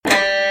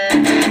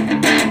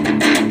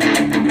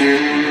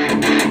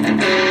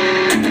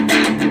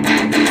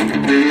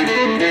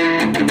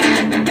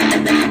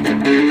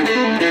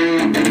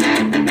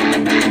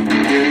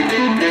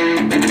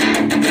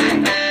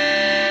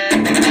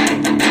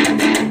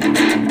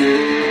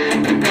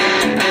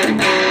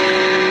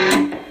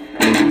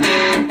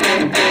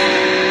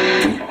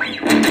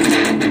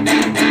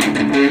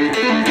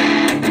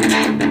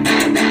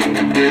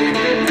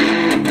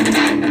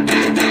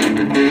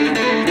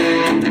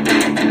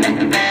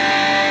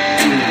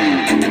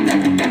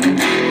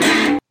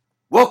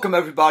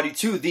Welcome everybody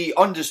to the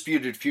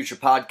Undisputed Future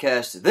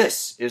Podcast.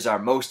 This is our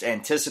most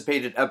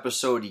anticipated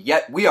episode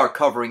yet. We are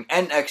covering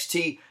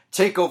NXT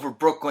TakeOver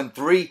Brooklyn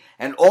 3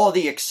 and all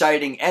the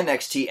exciting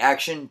NXT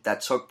action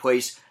that took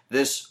place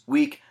this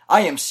week.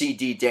 I am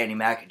CD Danny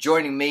Mac.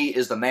 Joining me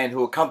is the man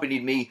who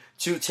accompanied me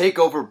to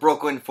TakeOver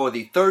Brooklyn for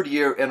the third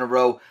year in a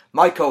row,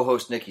 my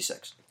co-host Nikki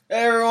Six.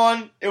 Hey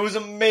everyone, it was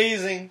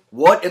amazing.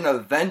 What an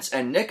event,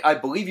 and Nick, I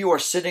believe you are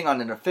sitting on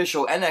an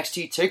official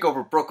NXT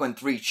TakeOver Brooklyn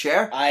 3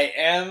 chair. I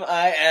am.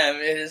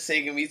 It has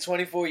taken me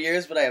 24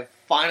 years, but I have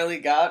finally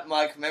got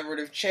my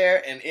commemorative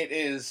chair, and it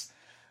is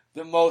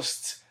the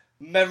most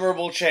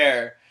memorable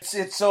chair.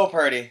 It's so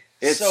pretty.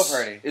 It's so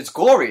pretty. It's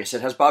glorious.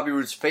 It has Bobby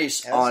Roode's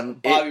face on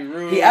Bobby it.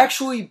 Roode. He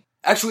actually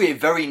a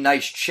very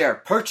nice chair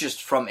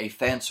purchased from a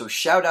fan, so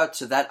shout out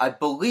to that. I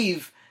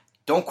believe...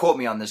 Don't quote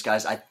me on this,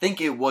 guys. I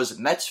think it was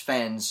Mets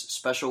fans'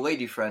 special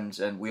lady friends,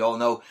 and we all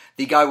know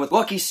the guy with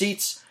lucky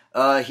seats.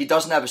 He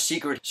doesn't have a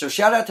secret. So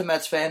shout out to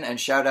Mets fan, and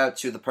shout out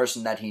to the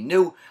person that he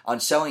knew on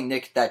selling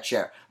Nick that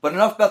chair. But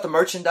enough about the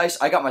merchandise.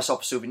 I got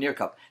myself a souvenir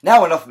cup.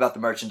 Now enough about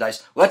the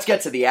merchandise. Let's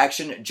get to the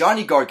action.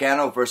 Johnny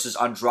Gargano versus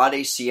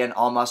Andrade Cien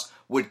Almas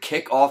would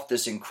kick off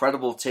this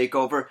incredible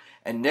takeover.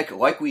 And Nick,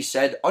 like we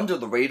said, under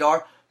the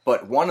radar,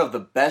 but one of the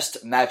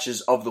best matches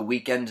of the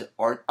weekend.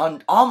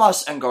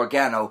 Almas and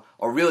Gargano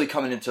are really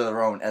coming into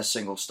their own as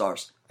single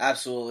stars.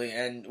 Absolutely,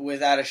 and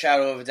without a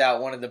shadow of a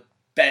doubt, one of the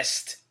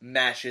best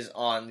matches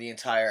on the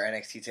entire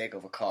NXT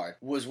TakeOver card.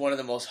 Was one of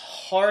the most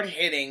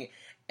hard-hitting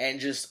and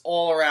just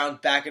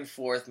all-around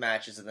back-and-forth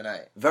matches of the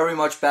night. Very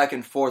much back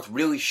and forth,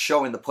 really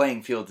showing the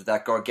playing field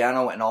that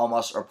Gargano and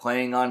Almas are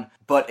playing on,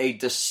 but a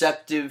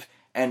deceptive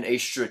and a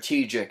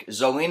strategic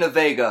Zelina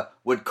Vega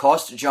would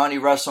cost Johnny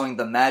Wrestling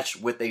the match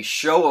with a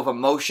show of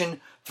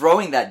emotion,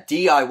 throwing that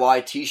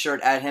DIY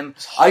t-shirt at him.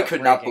 I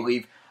could not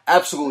believe.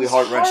 Absolutely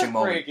heart-wrenching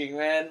moment. Heartbreaking,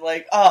 man.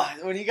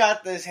 When he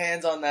got his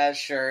hands on that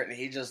shirt and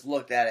he just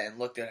looked at it and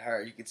looked at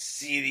her, you could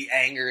see the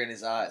anger in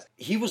his eyes.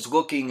 He was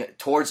looking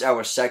towards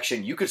our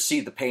section. You could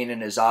see the pain in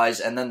his eyes,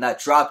 and then that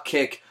drop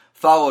kick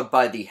followed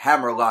by the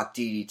hammerlock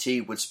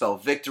DDT would spell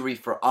victory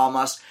for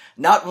Almas.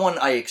 Not one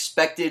I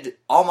expected.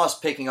 Almas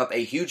picking up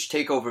a huge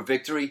takeover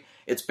victory.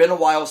 It's been a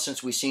while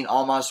since we've seen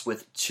Almas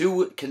with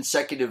 2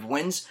 consecutive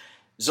wins.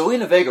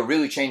 Zelina Vega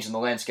really changing the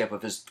landscape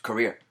of his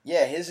career.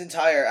 Yeah, his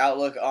entire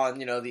outlook on,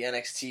 the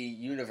NXT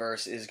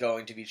universe is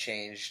going to be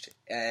changed.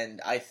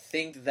 And I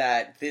think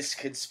that this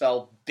could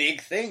spell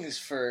big things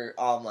for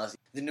Almas.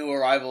 The new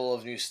arrival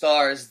of new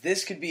stars.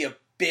 This could be a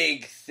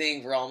big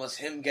thing for Almas,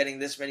 him getting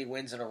this many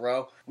wins in a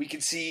row. We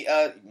could see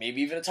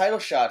maybe even a title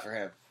shot for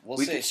him.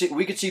 We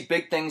could see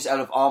big things out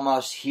of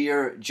Almas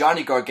here.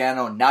 Johnny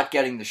Gargano not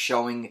getting the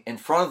showing in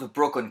front of the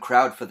Brooklyn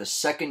crowd for the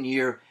second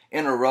year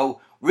in a row.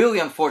 Really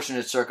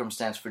unfortunate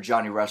circumstance for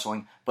Johnny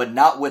Wrestling, but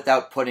not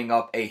without putting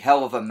up a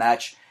hell of a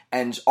match,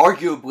 and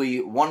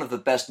arguably one of the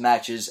best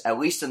matches, at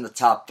least in the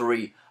top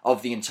 3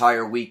 of the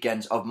entire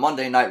weekend of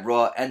Monday Night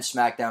Raw and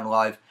SmackDown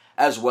Live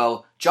as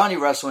well. Johnny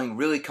Wrestling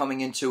really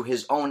coming into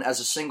his own as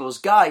a singles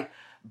guy,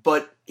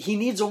 but he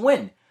needs a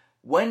win.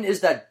 When is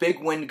that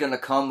big win going to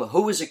come?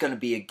 Who is it going to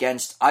be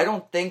against? I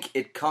don't think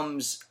it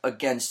comes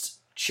against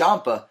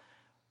Ciampa.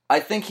 I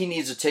think he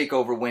needs a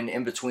takeover win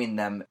in between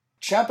them.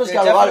 Ciampa's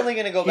got a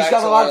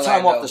lot of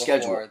time off the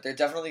schedule. They're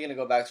definitely going to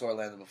go back to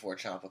Orlando before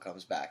Ciampa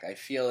comes back. I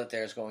feel that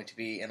there's going to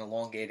be an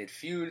elongated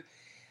feud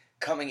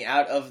coming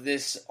out of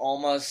this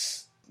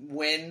Almas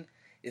win.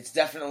 It's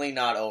definitely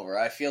not over.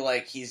 I feel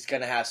like he's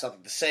going to have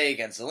something to say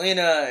against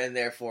Zelina, and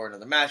therefore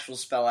another match will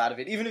spell out of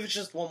it. Even if it's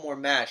just one more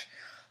match,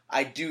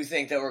 I do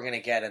think that we're going to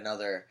get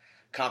another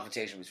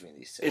confrontation between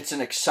these two. It's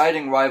an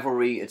exciting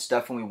rivalry. It's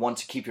definitely one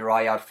to keep your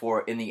eye out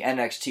for in the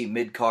NXT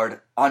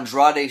mid-card.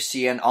 Andrade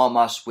Cien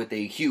Almas with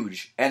a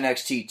huge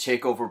NXT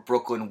TakeOver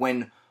Brooklyn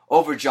win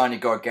over Johnny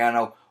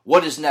Gargano.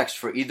 What is next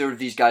for either of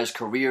these guys'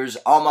 careers?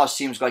 Almas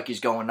seems like he's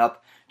going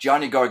up.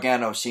 Johnny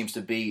Gargano seems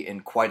to be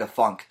in quite a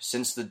funk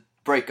since the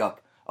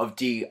breakup of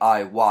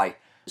DIY.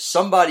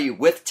 Somebody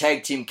with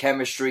tag team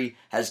chemistry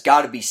has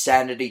got to be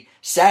Sanity.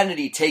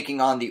 Sanity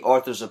taking on the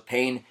Authors of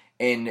Pain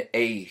in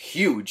a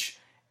huge,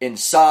 in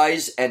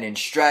size and in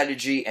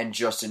strategy and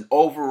just an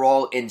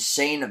overall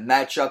insane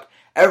matchup.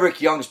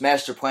 Eric Young's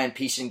master plan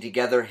piecing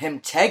together, him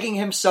tagging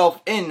himself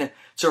in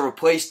to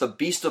replace the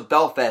Beast of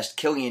Belfast,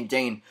 Killian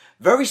Dane.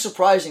 Very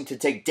surprising to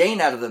take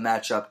Dane out of the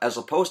matchup as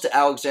opposed to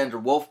Alexander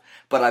Wolf,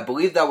 but I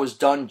believe that was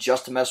done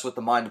just to mess with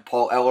the mind of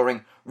Paul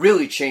Ellering,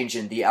 really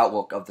changing the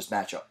outlook of this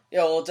matchup.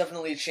 Yeah, well, it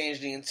definitely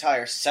changed the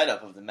entire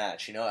setup of the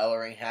match.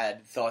 Ellering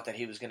had thought that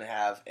he was going to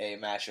have a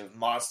match of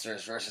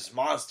monsters versus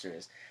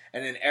monsters.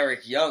 And then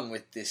Eric Young,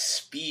 with this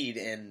speed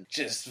and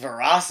just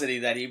veracity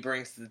that he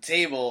brings to the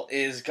table,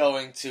 is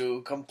going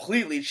to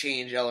completely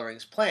change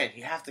Ellering's plan.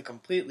 You have to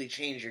completely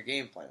change your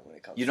game plan when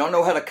it comes to You don't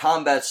know how to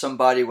combat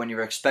somebody when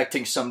you're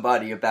expecting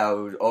somebody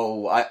about,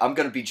 I'm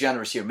going to be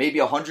generous here, maybe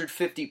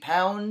 150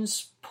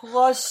 pounds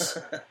plus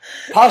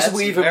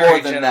possibly even more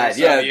than that.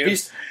 Yeah,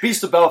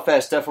 Beast of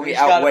Belfast definitely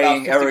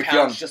outweighing Eric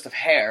Young. Just of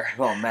hair.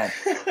 Oh man.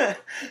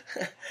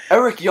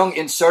 Eric Young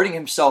inserting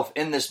himself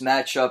in this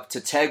matchup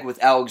to tag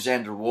with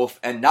Alexander Wolf,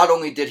 and not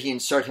only did he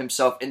insert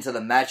himself into the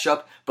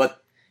matchup,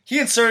 but he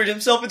inserted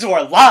himself into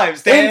our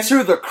lives, Dan.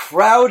 Into the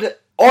crowd.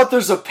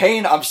 Authors of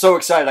Pain, I'm so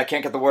excited I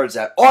can't get the words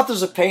out.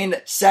 Authors of Pain,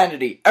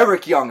 Sanity,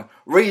 Eric Young,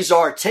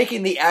 Razor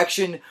taking the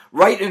action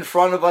right in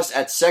front of us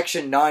at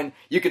Section 9.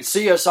 You can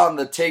see us on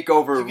the TakeOver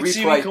replay. You can replay.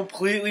 see me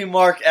completely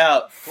mark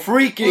out.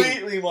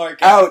 Freaking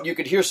mark out. You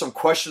could hear some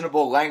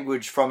questionable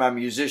language from our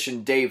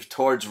musician Dave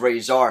towards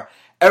Razor.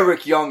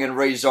 Eric Young and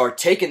Razor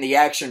taking the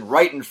action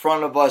right in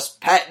front of us.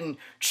 Patton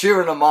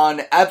cheering them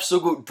on.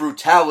 Absolute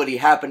brutality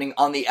happening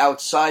on the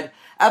outside.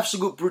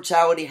 Absolute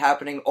brutality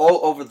happening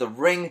all over the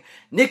ring.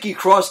 Nikki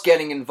Cross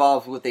getting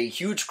involved with a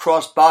huge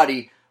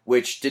crossbody,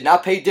 which did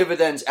not pay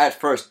dividends at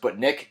first, but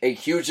Nick, a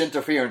huge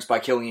interference by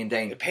Killian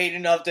Dane. It paid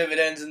enough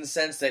dividends in the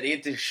sense that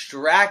it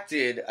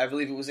distracted, I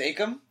believe it was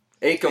Akam?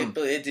 Akam.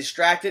 It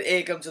distracted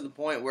Akam to the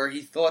point where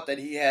he thought that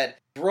he had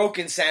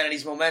broken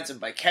Sanity's momentum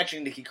by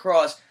catching Nikki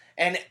Cross,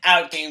 and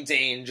out came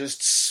Dane,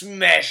 just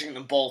smashing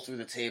them both through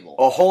the table.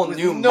 A whole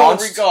new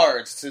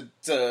regards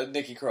to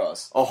Nikki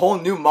Cross. A whole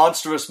new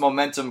monstrous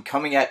momentum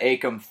coming at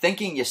Akam,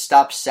 thinking you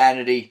stop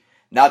Sanity,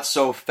 not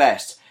so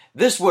fast.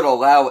 This would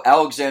allow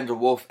Alexander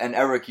Wolf and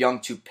Eric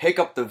Young to pick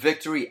up the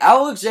victory.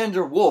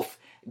 Alexander Wolf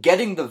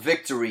getting the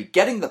victory,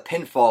 getting the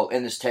pinfall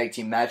in this tag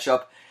team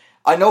matchup.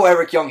 I know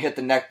Eric Young hit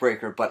the neck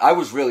breaker, but I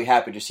was really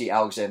happy to see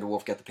Alexander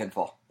Wolf get the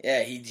pinfall.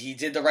 Yeah, he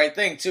did the right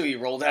thing, too. He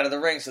rolled out of the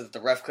ring so that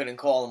the ref couldn't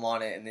call him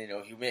on it, and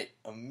he went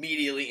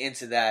immediately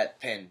into that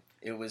pin.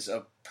 It was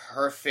a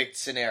perfect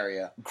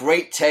scenario.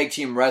 Great tag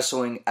team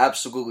wrestling,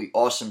 absolutely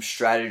awesome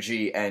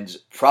strategy, and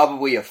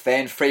probably a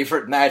fan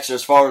favorite match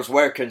as far as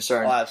we're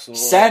concerned. Oh,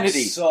 absolutely.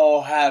 Sanity. I'm so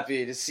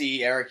happy to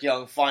see Eric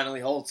Young finally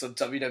hold some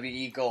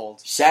WWE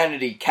gold.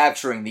 Sanity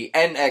capturing the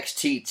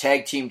NXT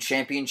Tag Team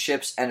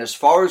Championships, and as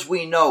far as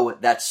we know,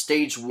 that's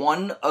stage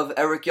 1 of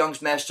Eric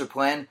Young's master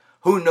plan.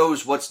 Who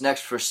knows what's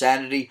next for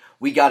Sanity?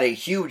 We got a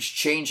huge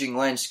changing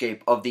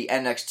landscape of the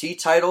NXT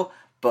title,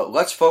 but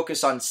let's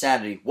focus on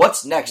Sanity.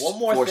 What's next for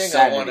Sanity? One more thing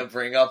I want to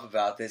bring up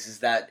about this is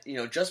that,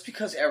 just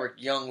because Eric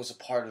Young was a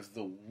part of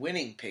the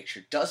winning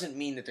picture doesn't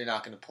mean that they're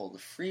not going to pull the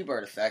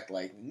Freebird effect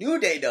like New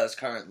Day does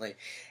currently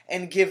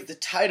and give the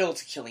title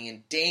to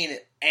Killian Dane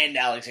and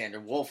Alexander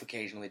Wolf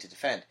occasionally to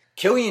defend.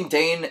 Killian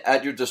Dane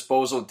at your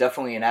disposal,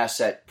 definitely an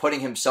asset,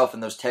 putting himself in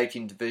those tag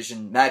team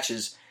division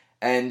matches,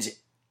 and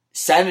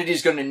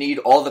Sanity's going to need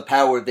all the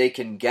power they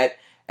can get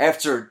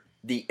after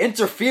the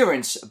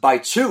interference by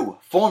 2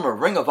 former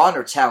Ring of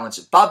Honor talents,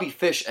 Bobby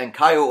Fish and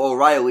Kyle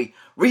O'Reilly,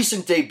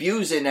 recent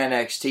debuts in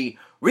NXT,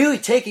 really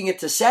taking it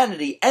to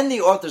Sanity and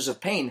the Authors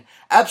of Pain.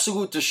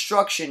 Absolute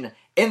destruction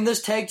in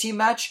this tag team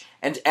match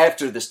and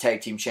after this tag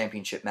team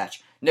championship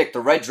match. Nick,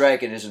 the Red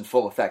Dragon is in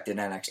full effect in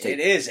NXT. It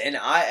is, and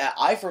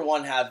I for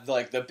one have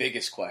the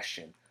biggest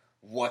question.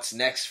 What's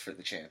next for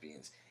the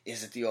champions?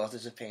 Is it the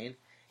Authors of Pain?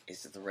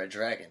 Is it the Red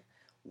Dragon?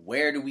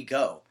 Where do we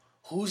go?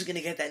 Who's going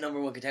to get that number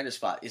 1 contender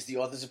spot? Is the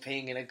Authors of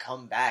Pain going to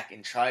come back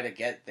and try to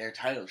get their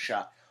title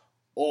shot?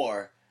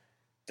 Or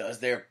does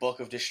their Book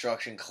of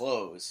Destruction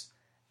close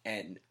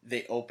and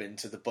they open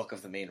to the book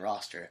of the main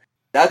roster?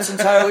 That's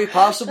entirely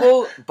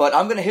possible, but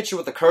I'm going to hit you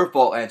with a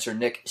curveball answer,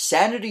 Nick.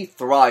 Sanity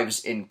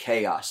thrives in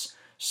chaos.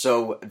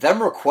 So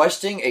them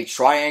requesting a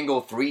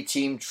triangle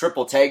 3-team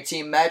triple tag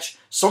team match,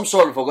 some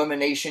sort of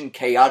elimination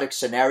chaotic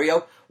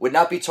scenario, would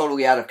not be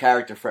totally out of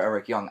character for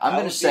Eric Young. I'm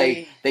going to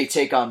say they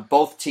take on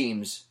both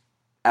teams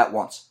at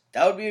once.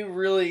 That would be a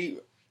really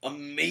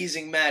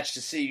amazing match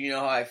to see. You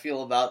know how I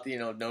feel about the,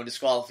 no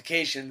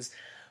disqualifications.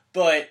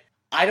 But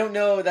I don't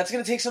know. That's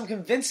going to take some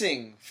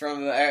convincing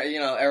from,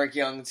 Eric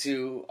Young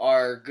to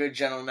our good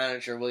general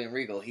manager, William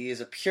Regal. He is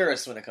a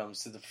purist when it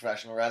comes to the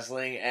professional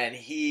wrestling, and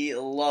he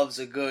loves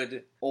a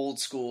good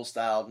old-school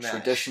style match.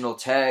 Traditional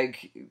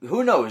tag.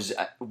 Who knows?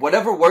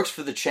 Whatever works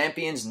for the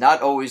champions,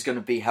 not always going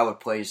to be how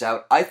it plays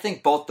out. I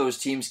think both those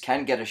teams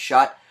can get a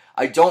shot.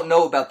 I don't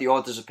know about the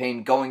Authors of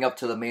Pain going up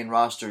to the main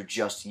roster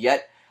just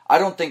yet. I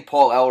don't think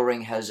Paul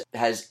Ellering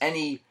has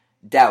any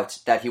doubt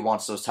that he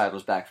wants those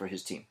titles back for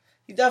his team.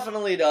 He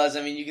definitely does.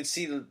 I mean, you can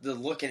see the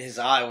look in his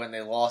eye when they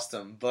lost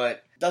them,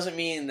 but it doesn't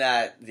mean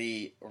that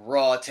the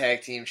Raw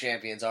Tag Team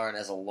Champions aren't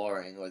as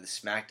alluring, or the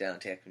SmackDown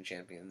Tag Team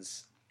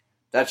Champions.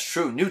 That's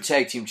true. New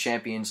Tag Team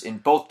Champions in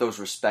both those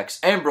respects.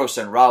 Ambrose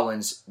and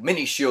Rollins,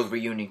 mini Shield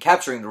reunion,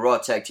 capturing the Raw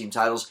Tag Team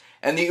titles,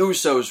 and the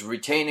Usos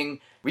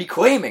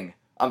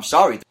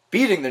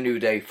beating the New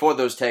Day for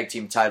those tag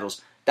team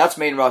titles. That's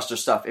main roster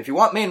stuff. If you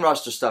want main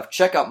roster stuff,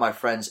 check out my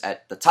friends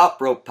at the Top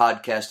Rope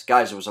Podcast.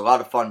 Guys, it was a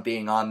lot of fun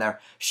being on there.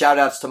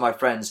 Shout-outs to my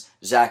friends,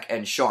 Zach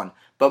and Sean.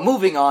 But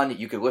moving on,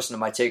 you can listen to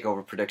my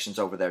TakeOver predictions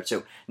over there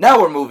too. Now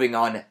we're moving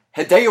on.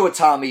 Hideo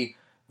Itami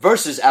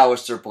versus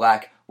Aleister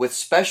Black with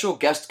special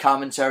guest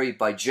commentary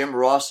by Jim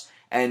Ross.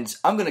 And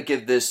I'm going to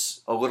give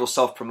this a little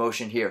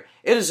self-promotion here.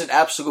 It is an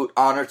absolute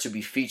honor to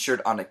be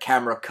featured on a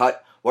camera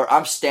cut where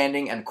I'm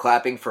standing and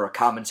clapping for a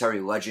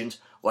commentary legend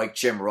like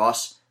Jim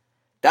Ross.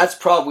 That's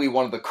probably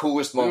one of the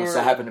coolest moments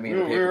that happened to me in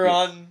the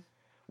pay-per-view.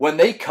 When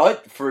they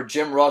cut for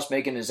Jim Ross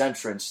making his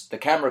entrance, the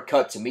camera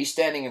cut to me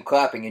standing and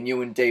clapping, and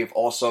you and Dave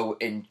also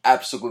in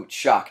absolute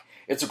shock.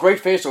 It's a great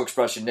facial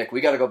expression, Nick.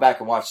 We got to go back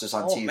and watch this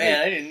on TV. Oh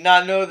man, I did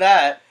not know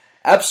that.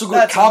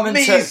 Absolute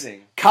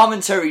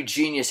commentary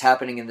genius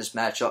happening in this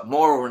matchup.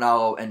 Mauro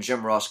Ranallo and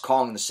Jim Ross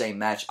calling the same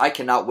match. I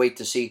cannot wait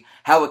to see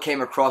how it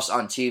came across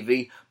on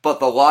TV, but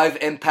the live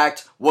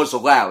impact was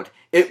loud.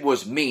 It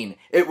was mean.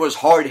 It was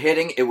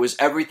hard-hitting. It was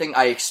everything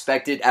I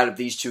expected out of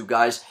these two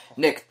guys.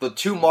 Nick, the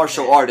two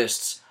martial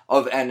artists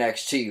of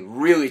NXT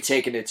really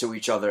taking it to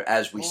each other,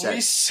 as we said.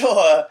 We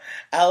saw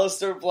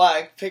Aleister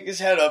Black pick his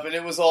head up and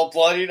it was all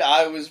bloodied.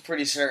 I was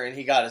pretty certain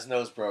he got his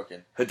nose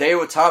broken.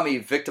 Hideo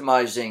Itami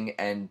victimizing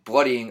and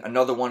bloodying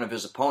another one of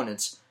his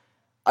opponents.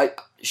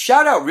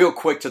 Shout out real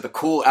quick to the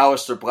cool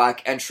Aleister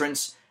Black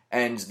entrance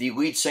and the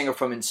lead singer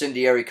from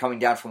Incendiary coming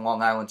down from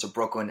Long Island to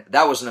Brooklyn.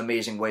 That was an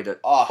amazing way to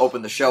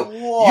open the show.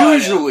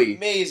 Usually,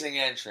 amazing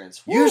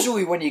entrance.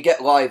 Usually when you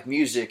get live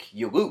music,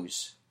 you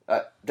lose.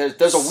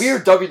 There's a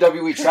weird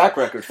WWE track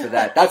record for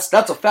that. That's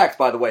a fact,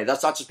 by the way.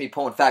 That's not just me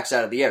pulling facts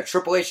out of the air.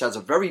 Triple H has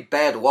a very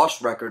bad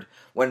loss record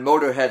when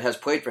Motorhead has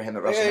played for him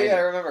at WrestleMania. Yeah, I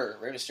remember.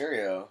 Rey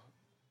Mysterio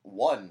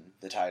won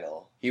the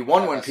title. He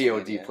won when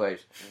POD played.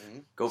 Mm-hmm.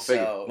 Go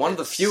figure. So one of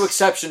the few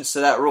exceptions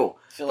to that rule.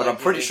 But I'm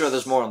pretty sure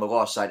there's more on the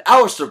loss side.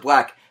 Aleister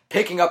Black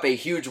picking up a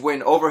huge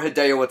win over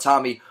Hideo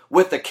Itami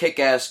with the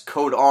kick-ass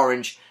Code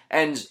Orange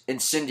and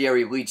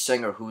Incendiary lead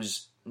singer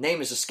whose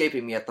name is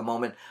escaping me at the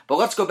moment. But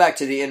let's go back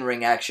to the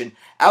in-ring action.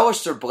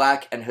 Aleister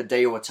Black and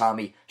Hideo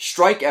Itami,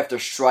 strike after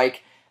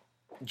strike,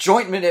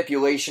 joint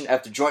manipulation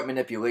after joint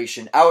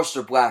manipulation.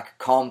 Aleister Black,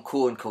 calm,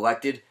 cool, and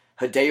collected.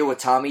 Hideo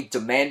Itami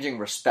demanding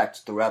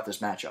respect throughout this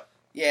matchup.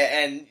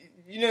 Yeah, and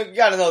you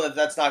gotta know that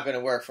that's not going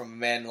to work from a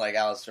man like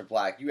Aleister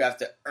Black. You have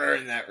to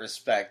earn that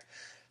respect.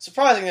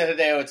 Surprising that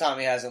Hideo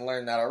Itami hasn't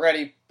learned that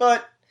already,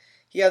 but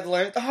he had to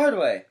learn it the hard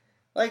way,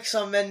 like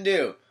some men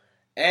do.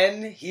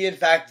 And he in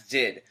fact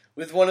did,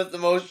 with one of the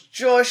most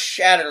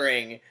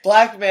jaw-shattering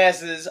black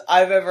masses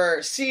I've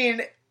ever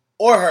seen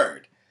or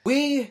heard.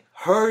 We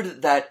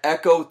heard that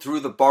echo through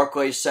the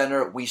Barclays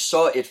Center. We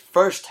saw it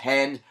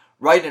firsthand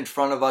right in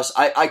front of us.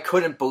 I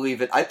couldn't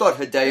believe it. I thought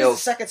Hideo... This is the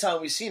second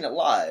time we've seen it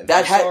live. We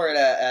saw it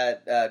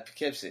at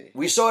Poughkeepsie.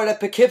 We saw it at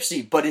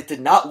Poughkeepsie, but it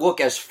did not look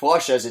as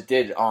flush as it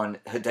did on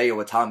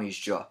Hideo Itami's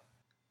jaw.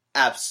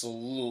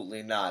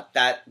 Absolutely not.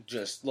 That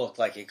just looked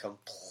like it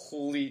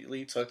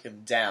completely took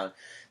him down.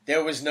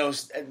 There was no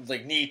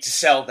need to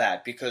sell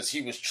that because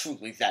he was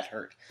truly that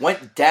hurt.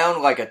 Went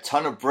down like a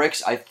ton of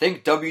bricks. I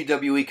think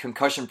WWE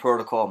Concussion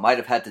Protocol might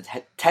have had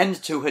to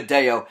tend to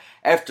Hideo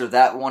after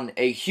that one.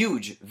 A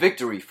huge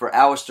victory for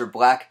Aleister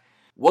Black.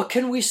 What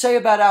can we say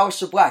about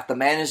Aleister Black? The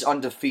man is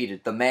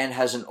undefeated. The man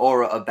has an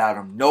aura about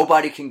him.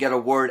 Nobody can get a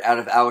word out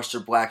of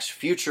Aleister Black's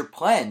future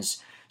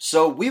plans.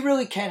 So we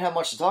really can't have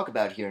much to talk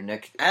about here,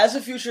 Nick. As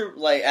a future,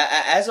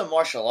 as a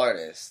martial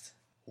artist,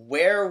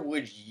 where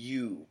would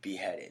you be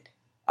headed?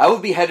 I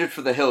would be headed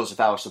for the hills if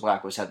Aleister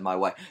Black was heading my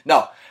way.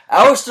 No,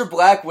 Aleister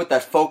Black with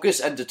that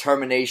focus and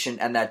determination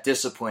and that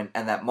discipline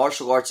and that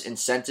martial arts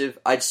incentive,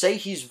 I'd say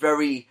he's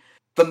very...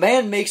 The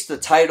man makes the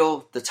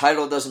title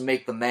doesn't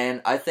make the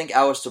man. I think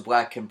Aleister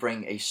Black can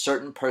bring a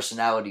certain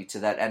personality to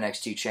that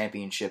NXT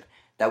championship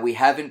that we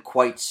haven't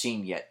quite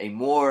seen yet. A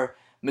more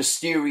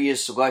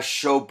mysterious, less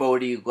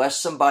showboaty, less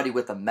somebody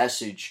with a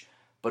message,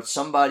 but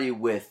somebody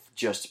with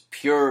just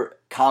pure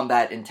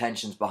combat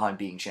intentions behind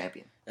being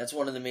champion. That's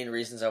one of the main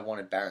reasons I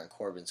wanted Baron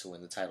Corbin to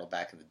win the title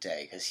back in the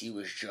day, because he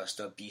was just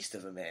a beast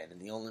of a man, and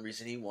the only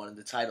reason he wanted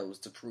the title was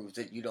to prove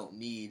that you don't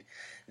need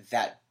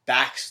that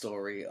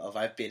backstory of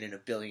I've been in a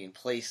billion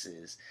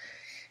places.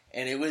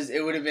 And it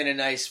would have been a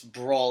nice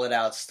brawl it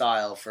out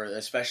style for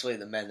especially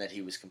the men that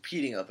he was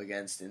competing up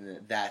against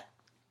in that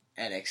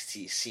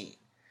NXT scene.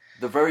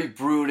 The very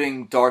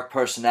brooding, dark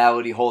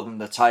personality holding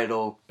the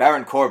title.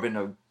 Baron Corbin,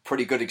 a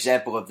pretty good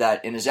example of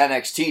that. In his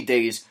NXT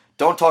days,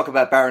 don't talk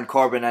about Baron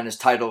Corbin and his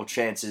title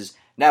chances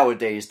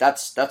nowadays.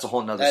 That's a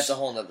whole nother. That's a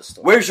whole nother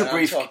story. Where's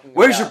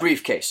your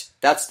briefcase?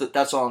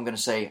 That's all I'm going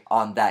to say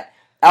on that.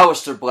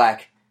 Aleister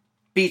Black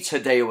beats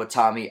Hideo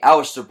Itami.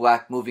 Aleister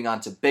Black moving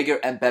on to bigger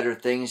and better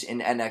things in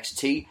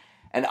NXT,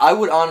 and I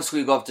would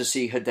honestly love to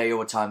see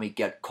Hideo Itami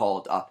get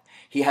called up.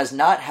 He has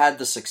not had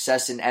the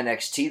success in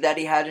NXT that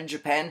he had in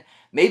Japan.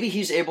 Maybe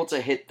he's able to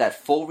hit that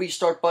full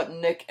restart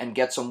button, Nick, and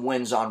get some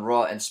wins on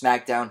Raw and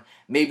SmackDown.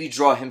 Maybe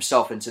draw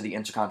himself into the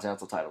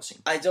Intercontinental title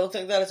scene. I don't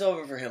think that it's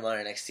over for him on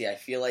NXT. I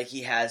feel like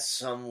he has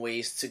some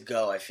ways to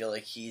go. I feel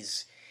like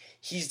he's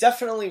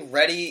definitely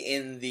ready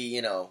in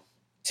the,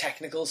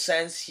 technical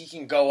sense. He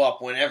can go up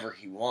whenever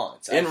he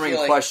wants.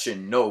 In-ring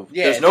question, no.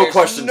 Yeah, there's no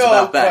questions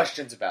about that. No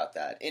questions about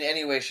that in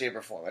any way, shape,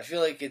 or form. I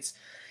feel like it's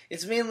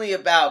mainly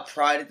about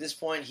pride at this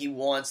point. He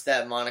wants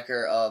that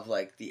moniker of,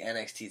 the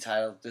NXT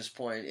title at this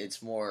point.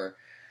 It's more...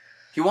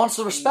 He wants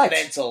the respect.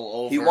 Mental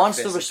over He wants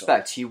physical. the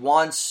respect. He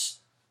wants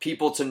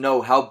people to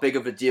know how big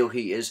of a deal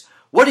he is.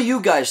 What do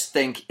you guys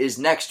think is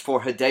next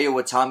for Hideo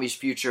Itami's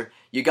future?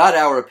 You got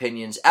our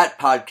opinions at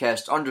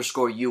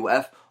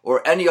podcast_UF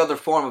or any other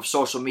form of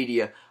social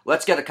media.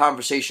 Let's get a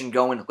conversation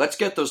going. Let's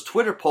get those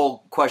Twitter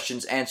poll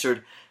questions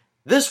answered.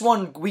 This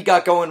one we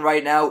got going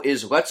right now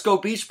is let's go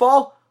beach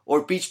ball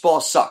or beach ball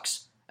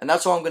sucks. And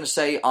that's all I'm going to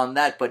say on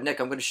that. But Nick,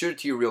 I'm going to shoot it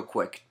to you real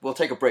quick. We'll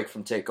take a break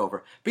from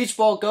TakeOver. Beach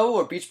ball go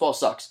or beach ball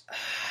sucks?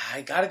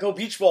 I gotta go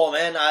beach ball,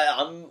 man.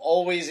 I'm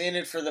always in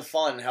it for the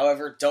fun.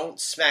 However,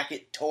 don't smack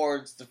it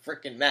towards the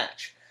freaking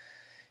match.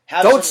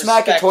 Don't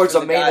smack it towards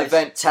a main guys.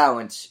 Event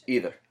talent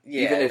either.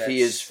 Yeah, even if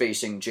he is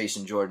facing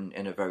Jason Jordan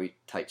in a very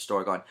tight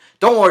storyline.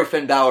 Don't worry,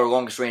 Finn Balor,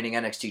 longest reigning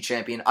NXT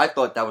champion. I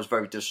thought that was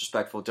very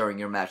disrespectful during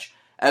your match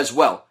as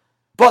well.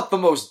 But the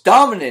most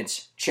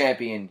dominant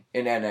champion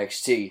in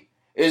NXT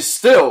is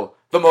still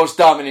the most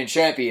dominant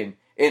champion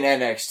in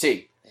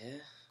NXT. Yeah.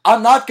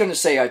 I'm not going to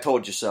say I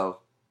told you so,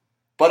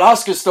 but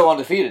Asuka's still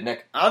undefeated,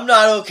 Nick. I'm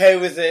not okay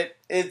with it.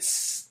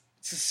 It's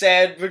a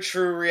sad but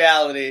true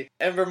reality.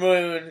 Ember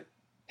Moon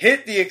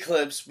hit the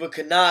Eclipse, but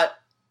could not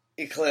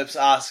eclipse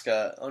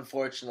Asuka,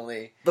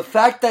 unfortunately. The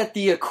fact that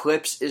the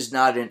Eclipse is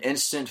not an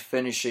instant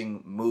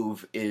finishing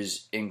move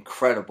is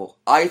incredible.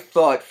 I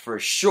thought for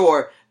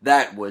sure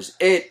that was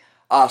it.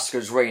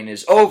 Asuka's reign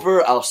is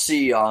over. I'll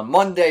see you on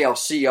Monday. I'll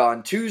see you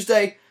on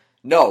Tuesday.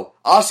 No,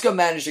 Asuka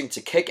managing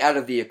to kick out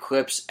of the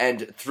Eclipse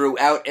and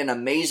throughout an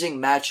amazing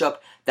matchup,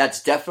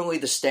 that's definitely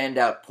the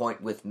standout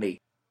point with me.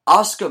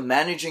 Asuka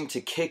managing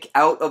to kick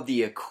out of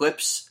the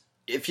Eclipse.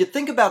 If you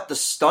think about the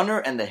stunner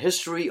and the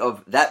history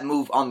of that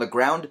move on the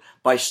ground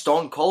by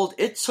Stone Cold,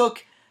 it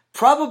took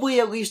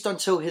probably at least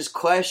until his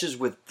clashes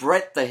with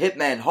Bret the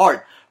Hitman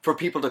Hart for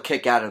people to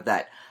kick out of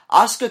that.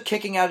 Asuka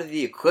kicking out of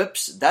the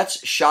Eclipse,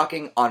 that's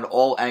shocking on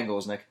all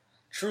angles, Nick.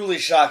 Truly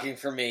shocking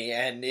for me,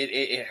 and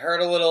it hurt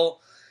a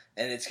little,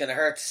 and it's going to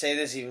hurt to say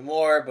this even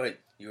more, but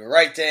you were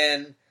right,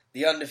 Dan.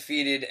 The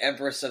undefeated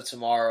Empress of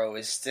Tomorrow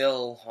is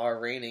still our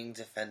reigning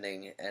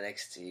defending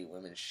NXT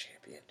Women's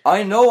Champion.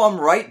 I know I'm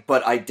right,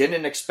 but I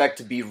didn't expect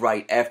to be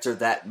right after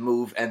that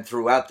move and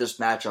throughout this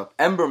matchup.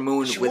 Ember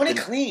Moon She with won it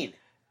clean.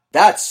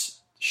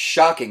 That's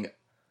shocking.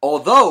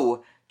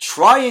 Although,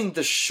 trying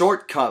the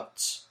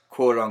shortcuts,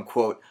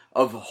 quote-unquote,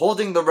 of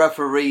holding the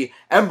referee,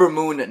 Ember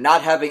Moon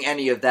not having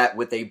any of that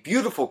with a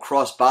beautiful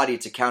crossbody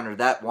to counter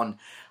that one.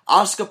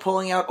 Asuka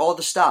pulling out all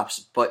the stops,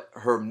 but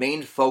her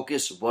main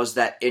focus was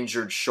that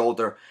injured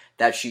shoulder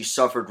that she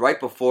suffered right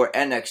before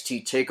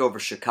NXT TakeOver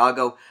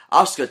Chicago.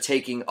 Asuka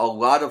taking a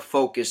lot of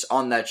focus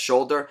on that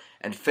shoulder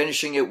and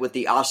finishing it with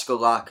the Asuka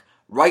lock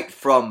right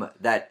from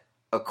that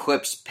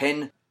Eclipse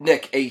pin.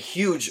 Nick, a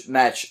huge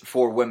match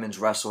for women's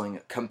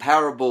wrestling,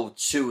 comparable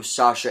to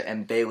Sasha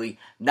and Bayley.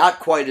 Not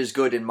quite as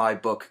good in my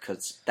book,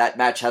 because that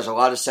match has a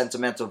lot of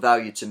sentimental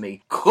value to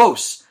me.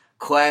 Close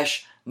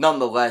clash,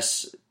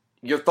 nonetheless.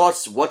 Your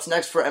thoughts, what's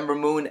next for Ember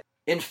Moon?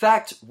 In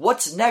fact,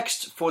 what's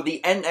next for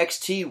the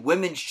NXT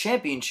Women's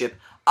Championship?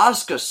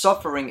 Asuka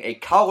suffering a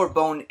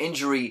collarbone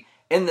injury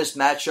in this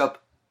matchup,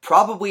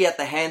 probably at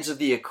the hands of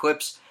the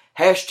Eclipse.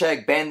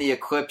 Hashtag ban the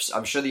Eclipse.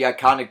 I'm sure the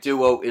Iconic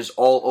Duo is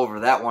all over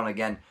that one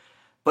again.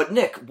 But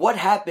Nick, what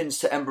happens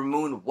to Ember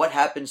Moon? What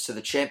happens to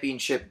the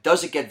championship?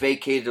 Does it get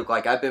vacated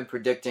like I've been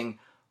predicting?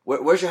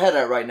 Where's your head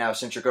at right now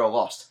since your girl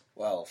lost?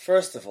 Well,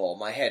 first of all,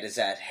 my head is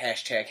at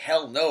hashtag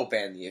hell no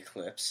ban the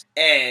Eclipse.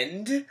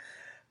 And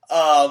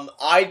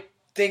I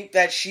think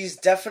that she's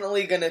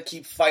definitely going to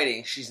keep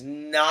fighting. She's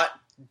not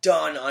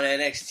done on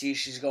NXT.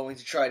 She's going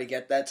to try to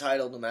get that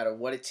title no matter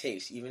what it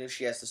takes, even if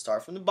she has to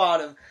start from the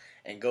bottom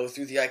and go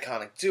through the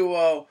Iconic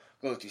Duo,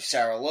 go through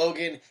Sarah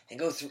Logan, and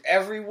go through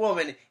every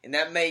woman in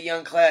that Mae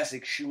Young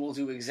Classic. She will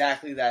do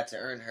exactly that to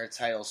earn her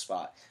title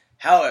spot.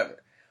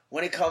 However,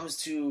 when it comes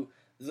to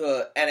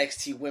the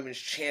NXT Women's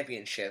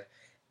Championship,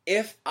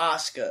 if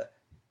Asuka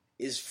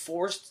is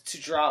forced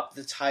to drop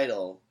the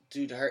title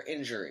due to her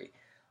injury,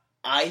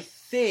 I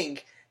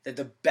think that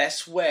the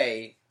best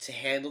way to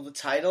handle the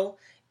title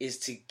is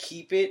to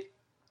keep it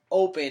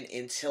open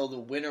until the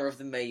winner of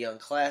the Mae Young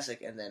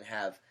Classic and then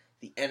have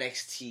the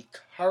NXT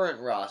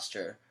current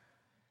roster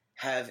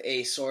have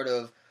a sort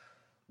of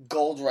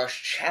Gold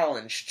Rush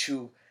challenge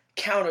to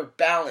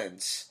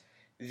counterbalance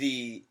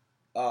the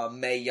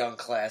Mae Young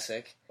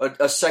Classic.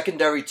 A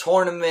secondary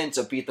tournament,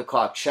 a beat the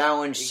clock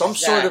challenge, some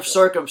sort of Exactly.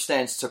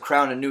 circumstance to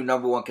crown a new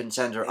number one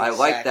contender. Exactly. I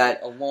like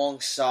that.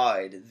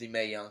 Alongside the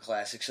Mae Young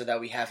Classic, so that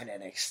we have an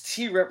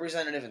NXT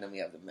representative and then we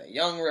have the Mae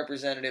Young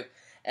representative,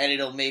 and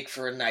it'll make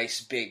for a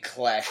nice big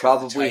clash.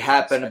 Probably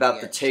happen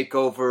about the end.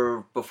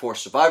 takeover before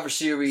Survivor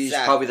Series,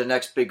 Exactly. probably the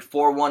next Big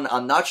Four one.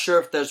 I'm not sure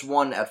if there's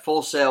one at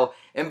Full Sail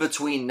in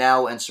between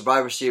now and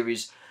Survivor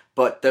Series,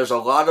 but there's a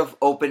lot of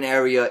open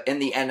area in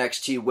the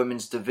NXT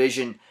women's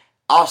division.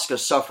 Asuka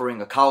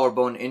suffering a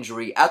collarbone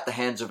injury at the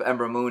hands of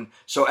Ember Moon,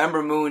 so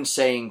Ember Moon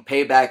saying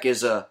payback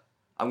is I'm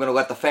going to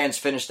let the fans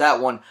finish that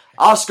one.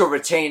 Asuka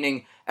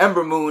retaining,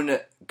 Ember Moon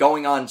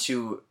going on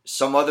to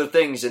some other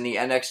things in the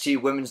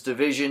NXT women's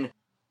division.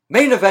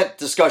 Main event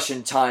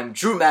discussion time.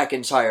 Drew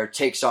McIntyre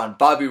takes on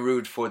Bobby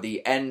Roode for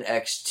the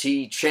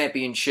NXT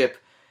Championship.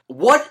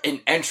 What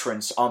an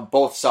entrance on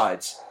both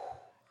sides.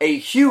 a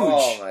huge,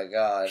 oh my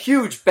god,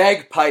 huge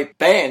bagpipe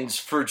bands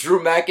for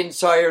Drew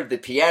McIntyre, the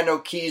piano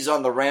keys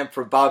on the ramp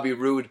for Bobby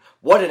Roode.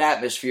 What an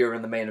atmosphere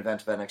in the main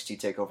event of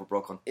NXT TakeOver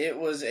Brooklyn. It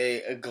was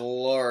a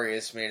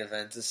glorious main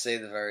event, to say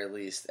the very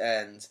least,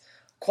 and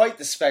quite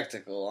the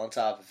spectacle on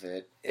top of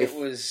it. It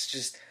was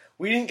just,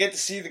 we didn't get to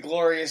see the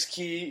glorious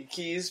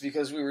keys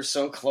because we were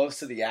so close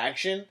to the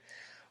action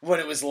when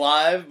it was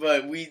live,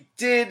 but we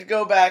did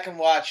go back and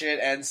watch it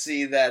and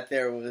see that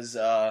there was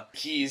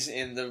keys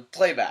in the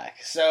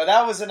playback. So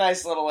that was a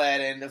nice little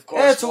add-in. Of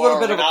course, it's a little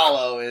bit of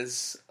Ronaldo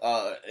is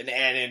an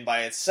add-in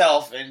by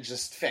itself and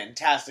just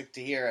fantastic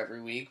to hear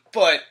every week,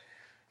 but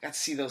got to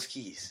see those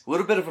keys. A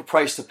little bit of a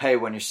price to pay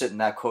when you're sitting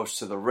that close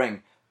to the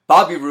ring.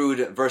 Bobby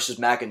Roode versus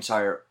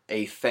McIntyre,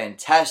 a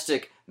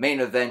fantastic main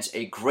event,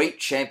 a great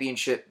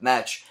championship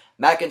match.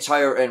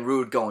 McIntyre and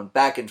Roode going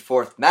back and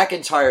forth.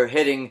 McIntyre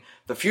hitting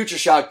the Future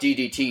Shock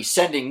DDT,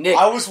 sending Nick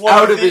out of his seat.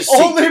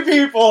 I was one of the only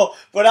people,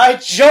 but I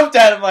jumped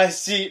out of my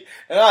seat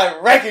and I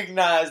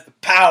recognized the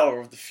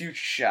power of the Future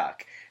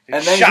Shock.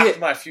 It shocked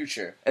my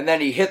future. And then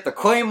he hit the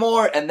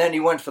Claymore, and then he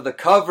went for the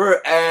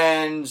cover,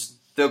 and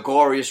the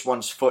Glorious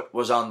One's foot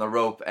was on the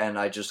rope, and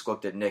I just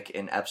looked at Nick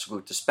in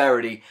absolute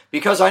disparity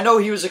because I know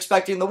he was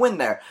expecting the win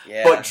there.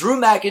 Yeah. But Drew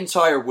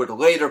McIntyre would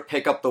later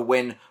pick up the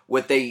win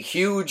with a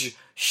huge,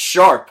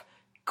 sharp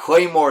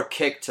Claymore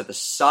kick to the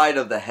side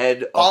of the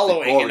head of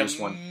the Glorious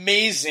One.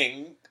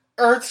 Amazing,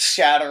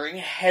 earth-shattering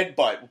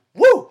headbutt.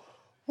 Woo!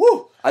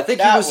 Woo! I think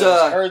that he was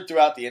heard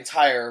throughout the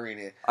entire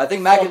arena. I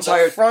think McIntyre,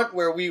 from the front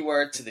where we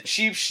were to the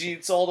cheap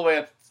sheets all the way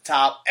up to the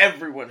top,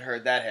 everyone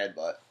heard that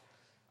headbutt.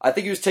 I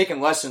think he was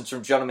taking lessons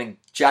from gentleman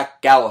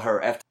Jack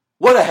Gallagher.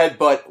 What a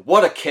headbutt,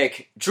 what a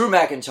kick. Drew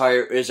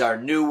McIntyre is our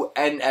new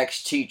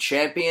NXT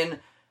champion,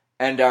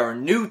 and our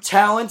new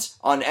talent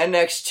on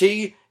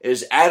NXT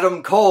is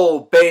Adam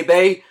Cole,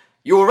 baby.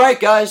 You were right,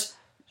 guys.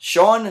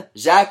 Sean,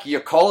 Zach, you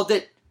called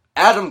it.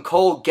 Adam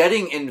Cole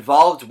getting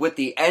involved with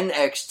the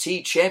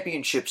NXT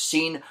championship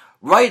scene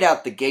right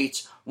out the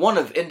gates. One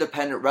of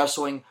independent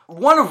wrestling,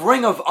 one of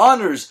Ring of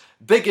Honor's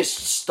biggest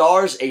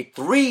stars, a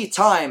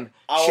 3-time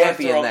champion. I want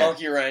to throw a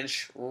monkey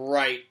wrench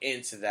right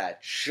into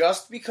that.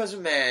 Just because a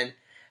man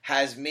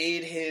has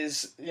made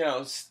his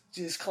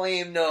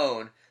claim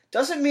known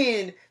doesn't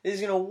mean that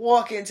he's going to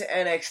walk into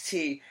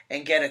NXT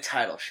and get a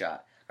title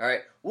shot. All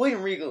right,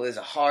 William Regal is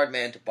a hard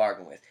man to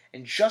bargain with,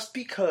 and just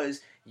because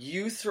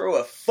you throw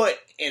a foot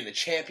in the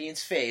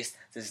champion's face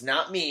does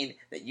not mean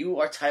that you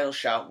are title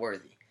shot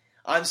worthy.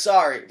 I'm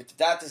sorry, but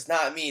that does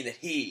not mean that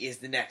he is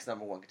the next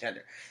number one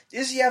contender.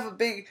 Does he have a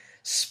big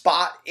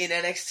spot in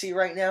NXT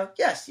right now?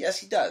 Yes,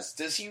 he does.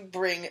 Does he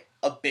bring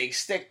a big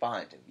stick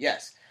behind him?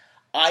 Yes.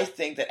 I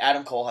think that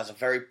Adam Cole has a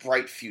very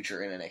bright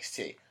future in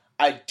NXT.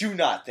 I do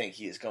not think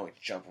he is going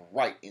to jump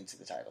right into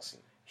the title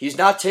scene. He's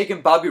not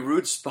taking Bobby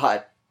Roode's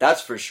spot,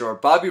 that's for sure.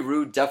 Bobby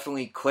Roode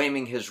definitely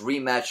claiming his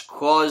rematch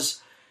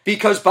clause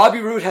because Bobby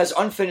Roode has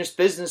unfinished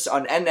business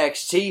on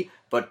NXT,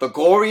 but the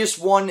Glorious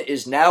One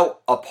is now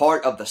a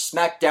part of the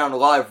SmackDown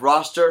Live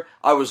roster.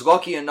 I was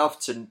lucky enough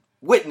to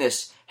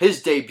witness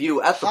his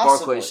debut at the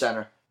Barclays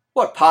Center.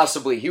 What,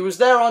 possibly? He was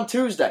there on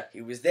Tuesday.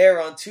 He was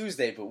there on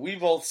Tuesday, but we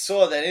both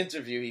saw that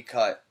interview he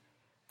cut.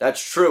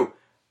 That's true.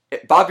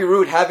 Bobby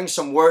Roode having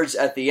some words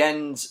at the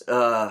end.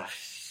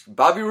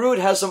 Bobby Roode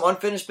has some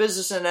unfinished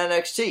business in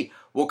NXT.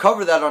 We'll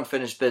cover that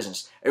unfinished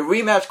business. A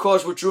rematch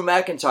clause with Drew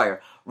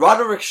McIntyre.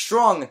 Roderick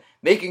Strong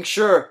making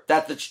sure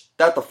that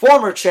the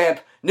former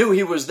champ knew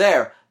he was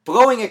there.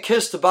 Blowing a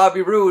kiss to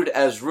Bobby Roode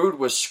as Roode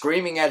was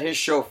screaming at his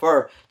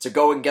chauffeur to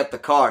go and get the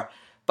car.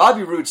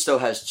 Bobby Roode still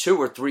has 2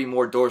 or 3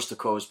 more doors to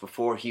close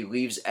before he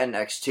leaves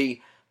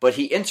NXT, but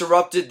he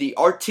interrupted the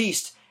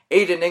artiste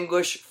Aiden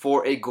English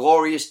for a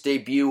glorious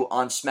debut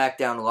on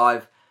SmackDown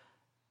Live.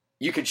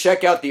 You can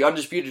check out the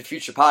Undisputed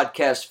Future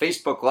Podcast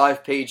Facebook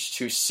Live page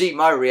to see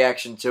my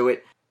reaction to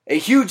it. A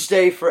huge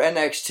day for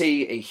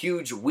NXT, a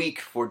huge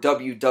week for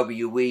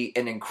WWE,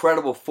 an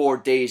incredible 4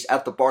 days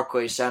at the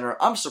Barclays Center.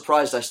 I'm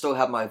surprised I still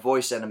have my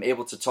voice and I'm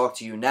able to talk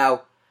to you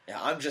now. Yeah,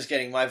 I'm just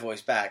getting my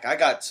voice back. I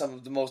got some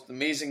of the most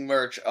amazing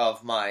merch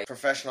of my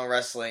professional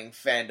wrestling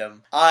fandom.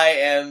 I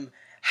am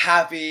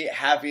happy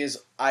as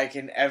I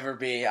can ever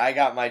be. I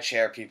got my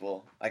chair,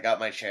 people. I got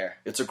my chair.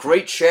 It's a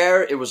great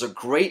chair. It was a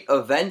great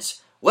event.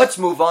 Let's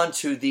move on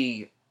to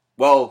the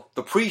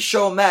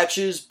pre-show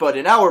matches, but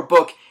in our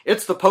book,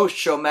 it's the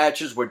post-show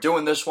matches. We're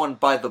doing this one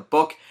by the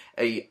book.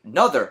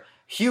 Another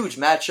huge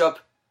matchup.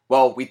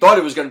 Well, we thought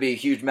it was going to be a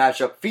huge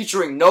matchup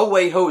featuring No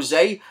Way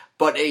Jose,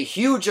 but a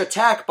huge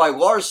attack by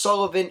Lars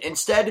Sullivan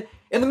instead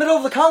in the middle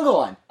of the conga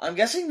line. I'm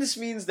guessing this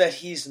means that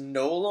he's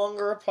no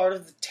longer a part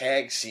of the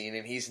tag scene,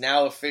 and he's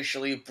now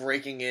officially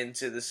breaking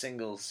into the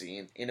singles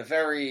scene in a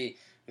very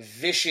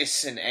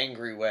vicious and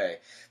angry way.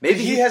 Maybe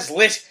he has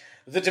lit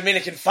the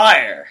Dominican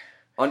fire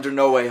under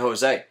No Way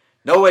Jose.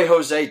 No Way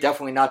Jose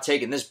definitely not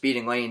taking this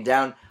beating laying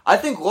down. I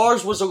think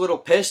Lars was a little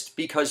pissed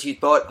because he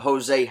thought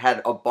Jose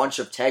had a bunch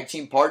of tag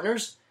team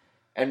partners,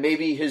 and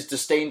maybe his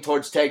disdain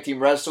towards tag team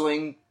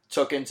wrestling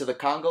took into the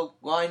conga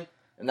line,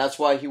 and that's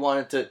why he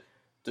wanted to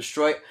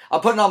Destroy.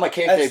 I'm putting on my That's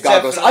kayfabe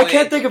goggles. I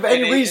can't think of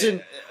any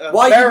reason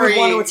why you would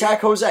want to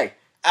attack Jose.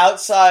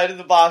 Outside of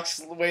the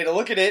box way to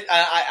look at it.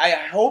 I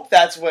hope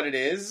that's what it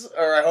is,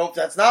 or I hope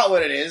that's not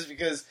what it is,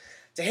 because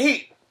to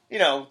hate,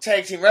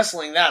 tag team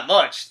wrestling that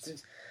much,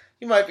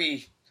 you might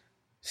be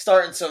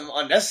starting some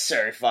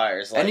unnecessary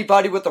fires.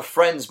 Anybody with a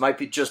friends might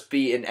just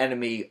be an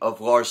enemy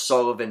of Lars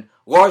Sullivan.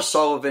 Lars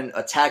Sullivan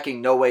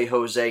attacking No Way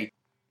Jose,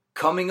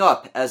 coming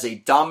up as a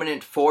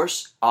dominant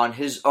force on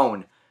his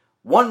own.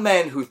 One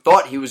man who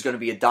thought he was going to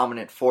be a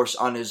dominant force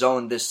on his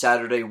own this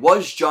Saturday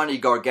was Johnny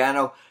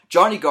Gargano.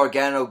 Johnny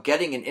Gargano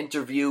getting an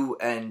interview,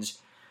 and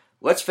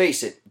let's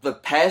face it, the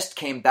past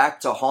came back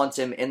to haunt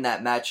him in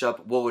that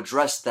matchup. We'll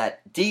address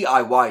that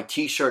DIY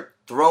t-shirt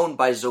thrown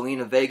by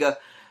Zelina Vega.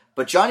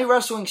 But Johnny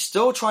Wrestling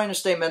still trying to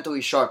stay mentally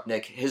sharp,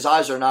 Nick. His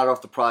eyes are not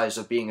off the prize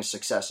of being a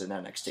success in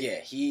NXT. Yeah,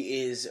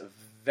 he is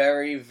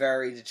very,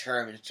 very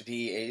determined to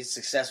be a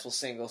successful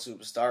single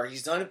superstar.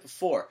 He's done it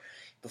before.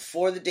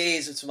 Before the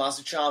days of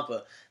Tommaso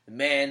Ciampa, the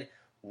man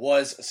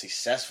was a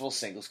successful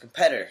singles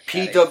competitor.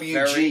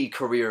 PWG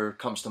career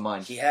comes to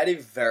mind. He had a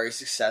very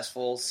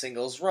successful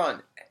singles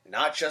run.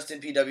 Not just in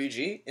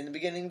PWG, in the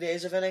beginning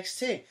days of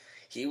NXT.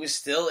 He was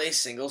still a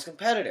singles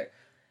competitor.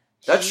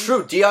 That's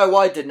true.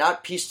 DIY did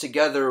not piece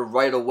together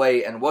right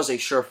away and was a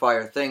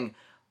surefire thing.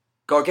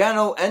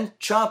 Gargano and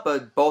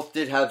Ciampa both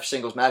did have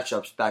singles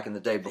matchups back in the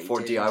day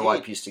before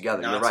DIY pieced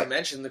together. You're right. Not to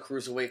mention the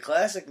Cruiserweight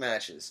Classic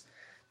matches.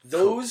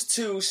 Those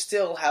two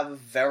still have a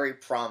very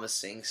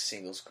promising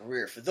singles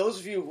career. For those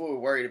of you who are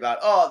worried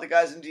about, the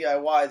guys in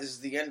DIY, this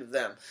is the end of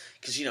them.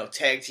 Because,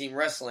 tag team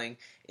wrestling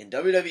in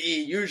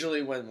WWE,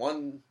 usually when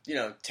one,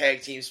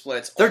 tag team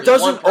splits, there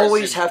doesn't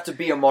always have to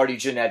be a Marty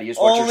Jannetty, is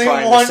what you're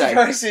trying to say. Only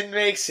one person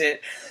makes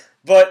it.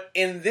 But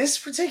in this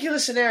particular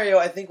scenario,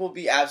 I think we'll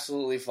be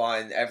absolutely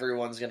fine.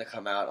 Everyone's going to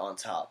come out on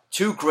top.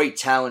 Two great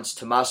talents,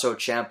 Tommaso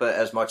Ciampa,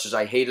 as much as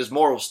I hate his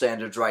moral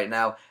standards right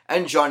now,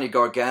 and Johnny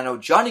Gargano.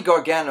 Johnny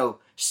Gargano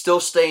still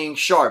staying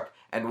sharp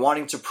and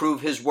wanting to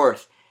prove his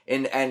worth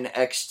in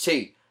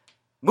NXT.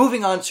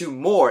 Moving on to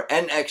more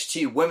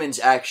NXT women's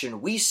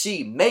action, we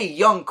see Mae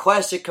Young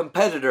Classic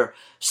competitor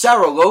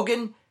Sarah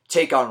Logan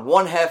take on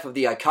one half of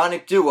the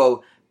iconic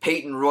duo,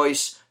 Peyton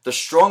Royce, the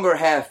stronger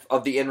half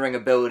of the in-ring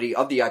ability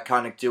of the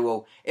iconic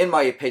duo, in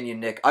my opinion,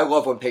 Nick. I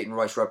love when Peyton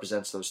Royce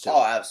represents those two.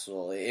 Oh,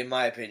 absolutely. In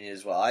my opinion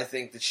as well. I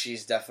think that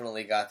she's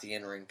definitely got the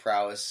in-ring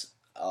prowess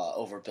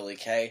over Billie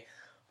Kay.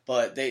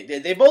 But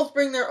they both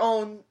bring their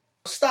own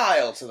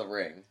style to the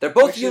ring. They're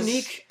both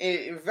unique.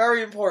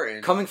 Very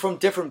important. Coming from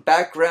different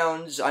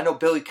backgrounds. I know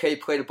Billie Kay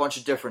played a bunch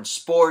of different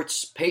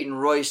sports. Peyton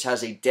Royce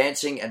has a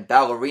dancing and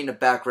ballerina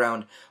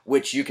background,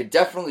 which you could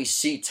definitely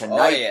see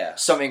tonight. Oh, yeah.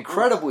 Some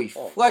incredibly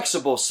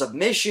flexible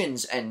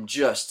submissions and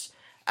just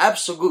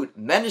absolute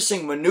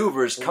menacing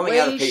maneuvers coming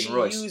out of Peyton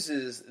Royce. The way she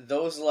uses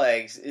those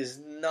legs is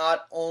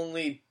not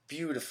only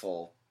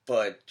beautiful,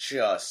 but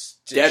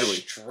just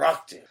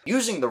destructive.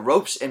 Using the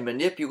ropes in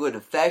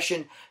manipulative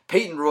fashion,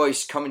 Peyton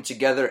Royce coming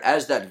together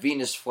as that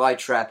Venus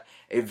flytrap,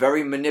 a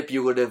very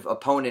manipulative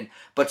opponent.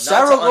 But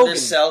Sarah Logan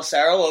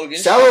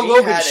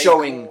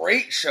showing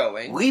great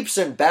showing, leaps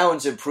and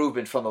bounds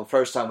improvement from the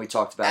first time we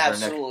talked about her.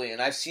 Absolutely,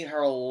 and I've seen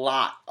her a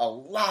lot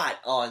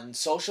on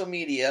social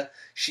media.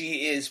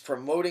 She is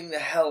promoting the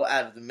hell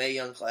out of the Mae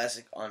Young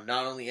Classic on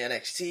not only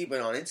NXT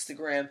but on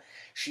Instagram.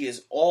 She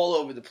is all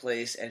over the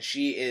place, and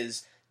she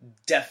is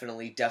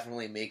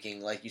definitely making,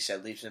 like you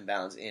said, leaps and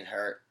bounds in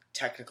her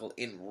technical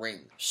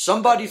in-ring.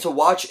 Somebody to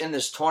watch in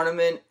this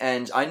tournament,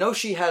 and I know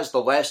she has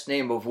the last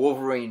name of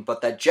Wolverine, but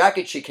that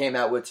jacket she came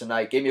out with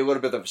tonight gave me a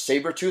little bit of a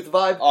Sabretooth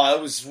vibe. Oh,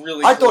 it was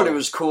really I cool. thought it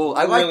was cool.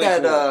 I like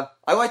that, cool.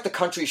 I like the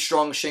country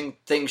strong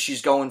thing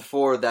she's going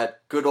for,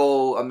 that good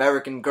old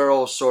American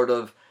girl sort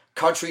of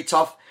country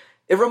tough.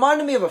 It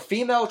reminded me of a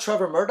female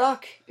Trevor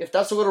Murdoch. If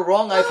that's a little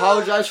wrong, I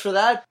apologize for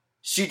that.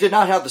 She did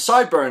not have the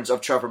sideburns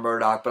of Trevor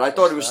Murdoch, but I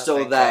thought it was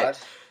still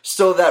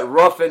that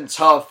rough and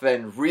tough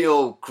and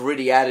real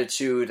gritty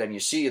attitude, and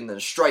you see in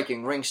the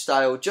striking ring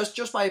style.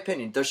 Just my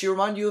opinion. Does she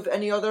remind you of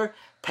any other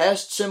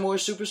past similar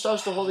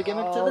superstars to hold a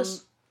gimmick to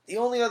this? The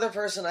only other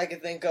person I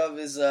could think of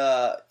is,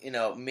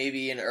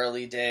 maybe an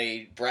early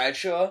day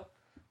Bradshaw,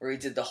 where he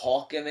did the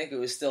Hulk gimmick. It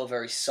was still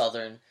very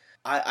southern.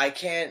 I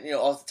can't,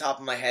 off the top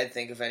of my head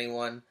think of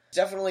anyone.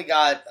 Definitely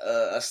got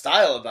a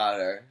style about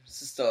her. It's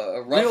just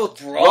a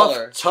rough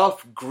brawler. Rough,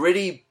 tough,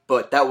 gritty,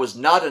 but that was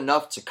not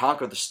enough to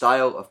conquer the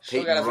style of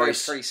Peyton Royce. Still got a very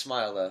pretty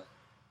smile, though.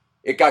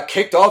 It got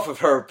kicked off of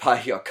her by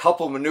a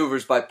couple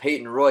maneuvers by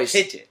Peyton Royce.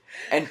 Hit it.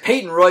 And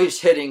Peyton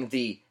Royce hitting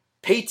the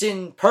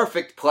Peyton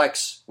Perfect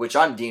Plex, which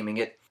I'm deeming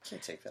it.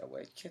 Can't take that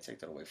away. Can't take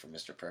that away from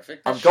Mr.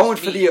 Perfect. I'm going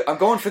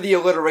for the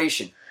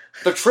alliteration.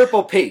 The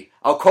Triple P.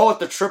 I'll call it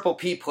the Triple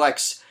P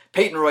Plex.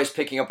 Peyton Royce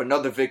picking up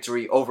another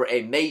victory over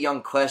a Mae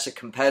Young Classic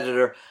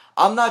competitor.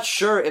 I'm not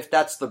sure if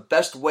that's the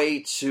best way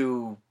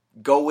to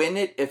go in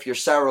it if you're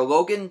Sarah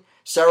Logan.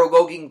 Sarah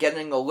Logan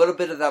getting a little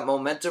bit of that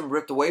momentum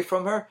ripped away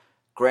from her.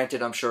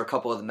 Granted, I'm sure a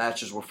couple of the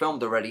matches were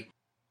filmed already.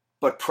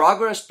 but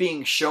progress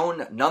being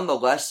shown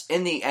nonetheless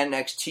in the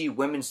NXT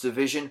Women's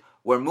Division.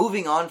 We're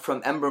moving on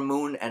from Ember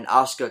Moon and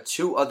Asuka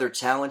to other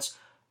talents.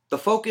 The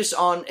focus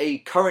on a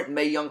current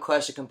Mae Young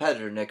Classic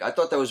competitor, Nick. I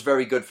thought that was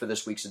very good for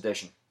this week's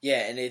edition.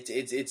 Yeah, and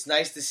it's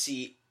nice to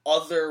see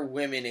other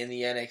women in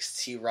the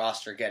NXT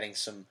roster getting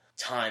some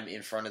time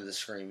in front of the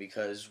screen,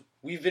 because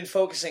we've been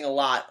focusing a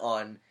lot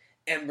on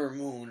Ember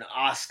Moon,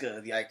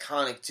 Asuka, the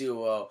iconic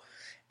duo,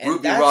 and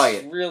Ruby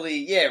Riott.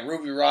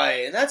 Ruby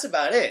Riott, and that's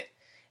about it.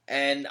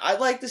 And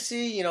I'd like to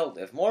see,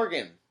 Liv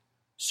Morgan,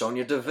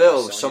 Sonya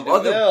Deville, some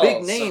other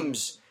big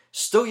names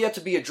still yet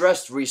to be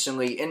addressed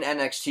recently in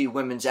NXT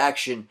Women's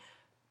action.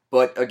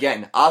 But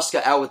again,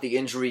 Asuka out with the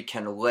injury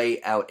can lay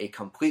out a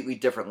completely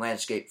different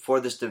landscape for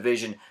this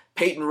division.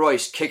 Peyton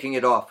Royce kicking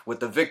it off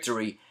with the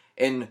victory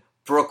in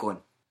Brooklyn.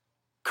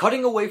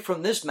 Cutting away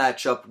from this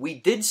matchup, we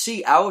did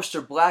see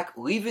Aleister Black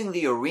leaving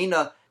the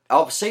arena.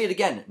 I'll say it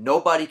again,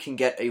 nobody can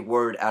get a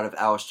word out of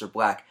Aleister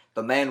Black.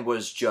 The man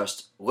was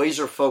just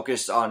laser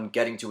focused on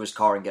getting to his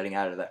car and getting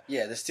out of there.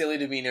 Yeah, the steely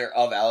demeanor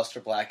of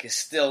Aleister Black is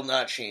still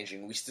not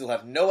changing. We still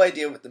have no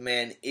idea what the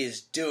man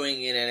is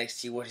doing in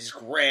NXT, what his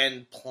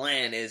grand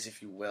plan is,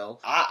 if you will.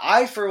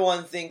 I for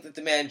one, think that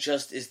the man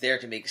just is there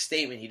to make a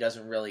statement. He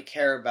doesn't really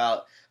care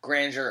about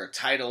grandeur or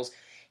titles.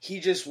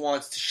 He just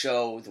wants to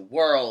show the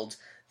world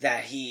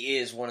that he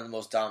is one of the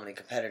most dominant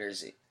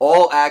competitors.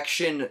 All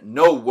action,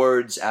 no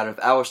words out of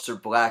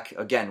Aleister Black,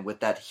 again,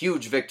 with that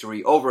huge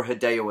victory over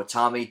Hideo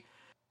Itami.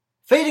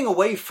 Fading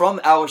away from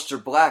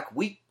Aleister Black,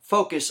 we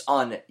focus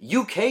on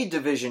UK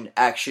division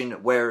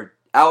action, where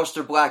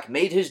Aleister Black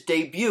made his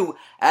debut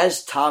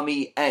as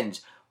Tommy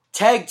End.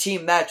 Tag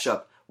team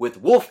matchup with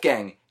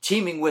Wolfgang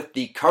teaming with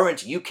the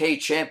current UK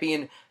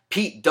champion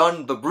Pete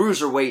Dunne, the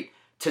Bruiserweight,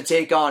 to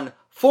take on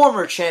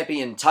former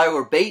champion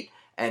Tyler Bate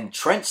and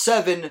Trent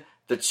Seven,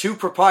 the two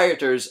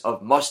proprietors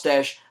of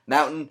Mustache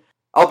Mountain.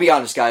 I'll be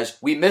honest, guys,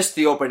 we missed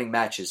the opening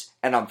matches,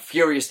 and I'm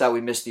furious that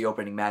we missed the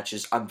opening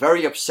matches. I'm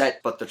very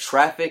upset, but the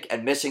traffic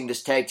and missing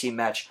this tag team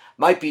match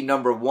might be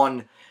number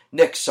one.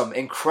 Nick, some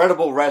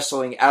incredible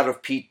wrestling out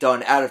of Pete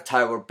Dunne, out of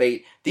Tyler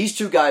Bate. These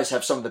two guys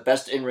have some of the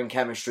best in-ring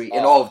chemistry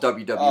in all of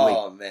WWE.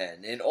 Oh,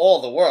 man. In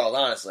all the world,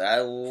 honestly.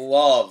 I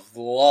love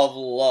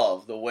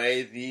the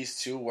way these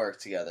two work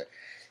together.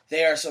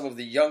 They are some of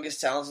the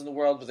youngest talents in the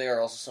world, but they are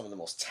also some of the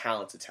most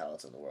talented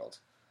talents in the world.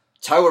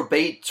 Tyler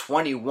Bate,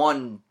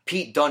 21,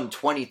 Pete Dunne,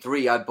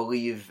 23, I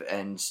believe,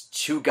 and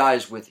two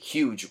guys with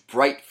huge,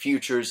 bright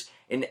futures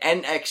in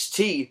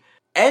NXT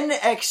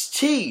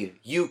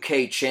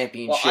UK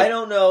Championship. Well, I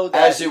don't know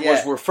that, as it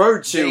was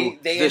referred to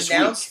they this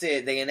announced week.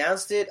 it. They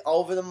announced it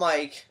over the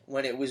mic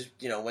when it was,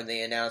 when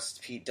they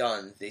announced Pete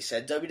Dunne. They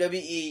said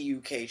WWE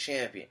UK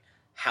Champion.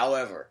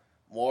 However,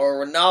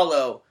 Mauro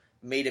Ranallo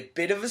made a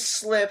bit of a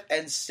slip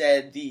and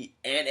said the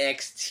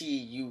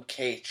NXT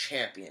UK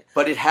Champion.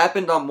 But it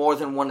happened on more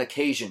than one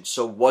occasion,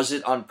 so was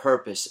it on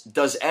purpose?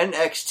 Does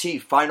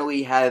NXT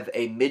finally have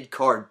a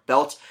mid-card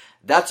belt?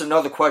 That's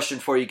another question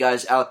for you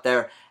guys out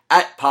there.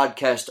 At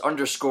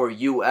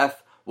podcast_UF,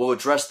 we'll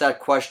address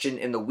that question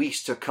in the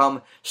weeks to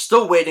come.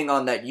 Still waiting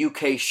on that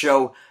UK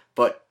show,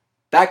 but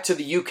back to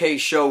the UK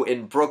show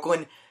in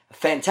Brooklyn. A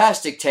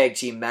fantastic tag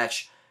team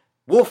match.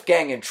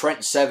 Wolfgang and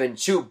Trent Seven,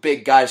 two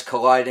big guys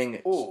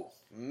colliding. Ooh,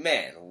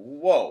 man,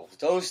 whoa.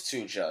 Those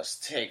two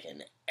just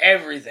taking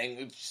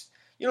everything.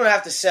 You don't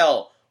have to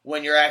sell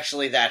when you're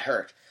actually that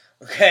hurt.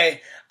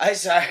 Okay? I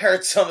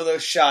heard some of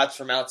those shots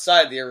from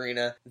outside the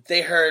arena.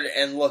 They hurt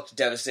and looked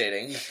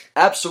devastating.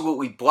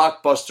 Absolutely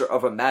blockbuster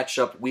of a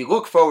matchup. We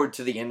look forward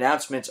to the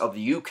announcements of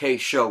the UK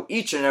show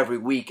each and every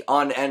week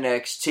on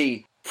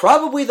NXT.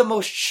 Probably the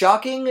most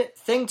shocking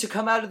thing to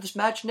come out of this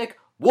match, Nick,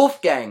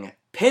 Wolfgang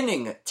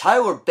pinning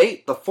Tyler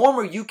Bate, the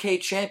former UK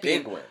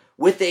champion, Big win.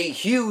 with a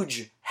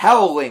huge,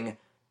 howling,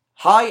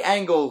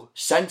 high-angle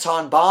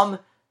senton bomb.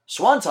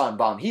 Swanton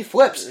bomb. He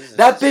flips.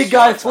 That big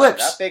guy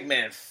flips. That big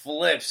man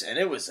flips, and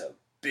it was a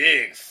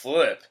big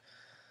flip.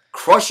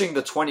 Crushing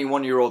the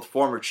 21-year-old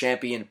former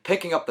champion,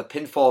 picking up the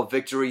pinfall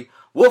victory.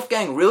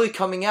 Wolfgang really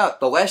coming out,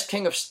 the last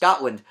king of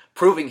Scotland,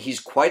 proving he's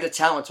quite a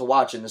talent to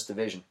watch in this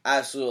division.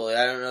 Absolutely.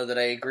 I don't know that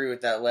I agree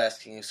with that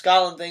last king of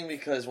Scotland thing,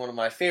 because one of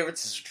my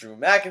favorites is Drew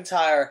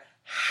McIntyre.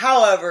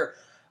 However,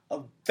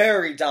 a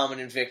very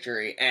dominant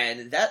victory,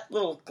 and that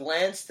little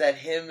glance that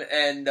him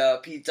and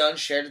Pete Dunne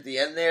shared at the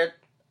end there,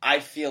 I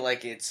feel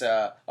like it's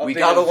a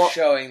bit of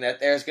showing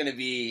that there's going to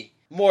be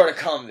more to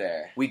come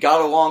there. We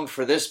got along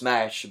for this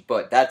match,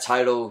 but that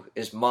title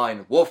is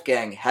mine.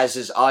 Wolfgang has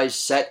his eyes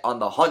set on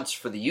the hunt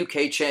for the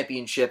UK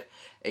Championship.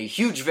 A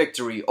huge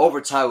victory over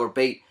Tyler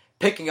Bate,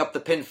 picking up the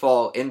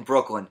pinfall in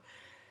Brooklyn.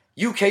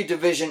 UK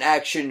division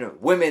action,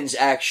 women's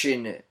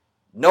action,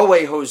 No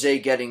Way Jose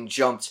getting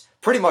jumped.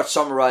 Pretty much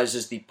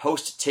summarizes the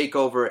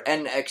post-takeover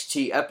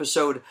NXT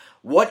episode.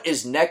 What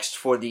is next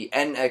for the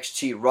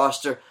NXT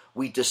roster?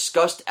 We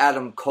discussed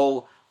Adam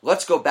Cole.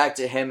 Let's go back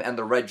to him and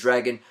the Red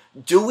Dragon.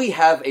 Do we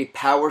have a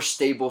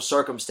power-stable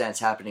circumstance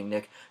happening,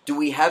 Nick? Do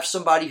we have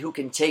somebody who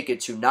can take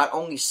it to not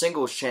only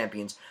singles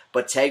champions,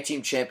 but tag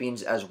team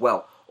champions as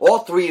well? All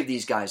three of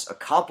these guys,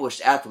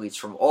 accomplished athletes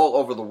from all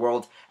over the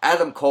world.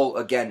 Adam Cole,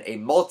 again, a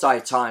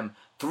multi-time,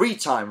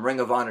 3-time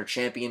Ring of Honor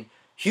champion.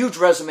 Huge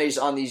resumes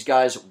on these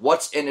guys.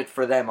 What's in it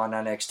for them on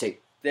NXT?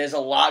 There's a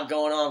lot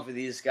going on for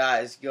these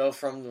guys. Go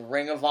from the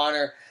Ring of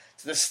Honor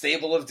to the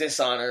Stable of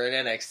Dishonor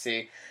in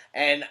NXT.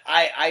 And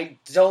I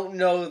don't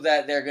know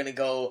that they're going to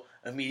go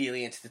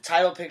immediately into the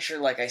title picture.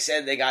 Like I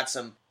said, they got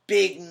some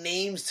big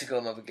names to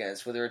come up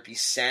against, whether it be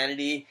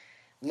Sanity,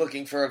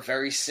 looking for a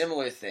very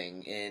similar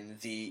thing in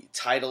the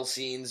title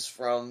scenes,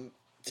 from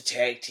the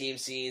tag team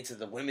scene to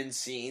the women's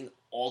scene,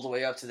 all the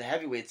way up to the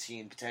heavyweight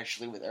scene,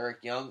 potentially with Eric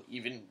Young,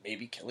 even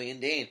maybe Killian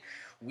Dane.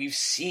 We've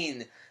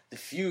seen the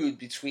feud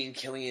between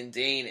Killian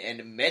Dane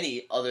and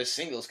many other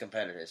singles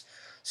competitors.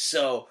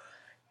 So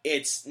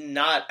it's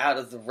not out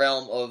of the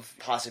realm of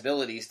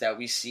possibilities that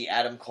we see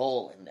Adam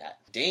Cole and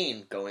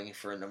Dane going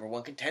for a number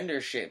one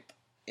contendership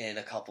in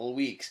a couple of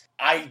weeks.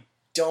 I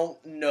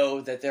don't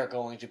know that they're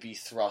going to be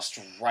thrust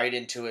right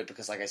into it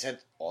because, like I said,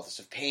 Authors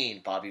of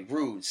Pain, Bobby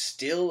Roode,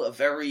 still a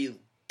very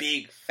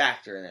big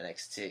factor in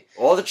NXT.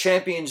 All the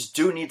champions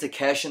do need to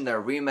cash in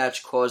their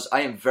rematch clause.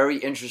 I am very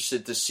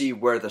interested to see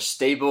where the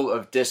Stable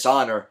of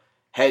Dishonor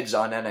heads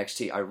on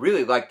NXT. I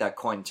really like that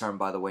coin term,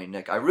 by the way,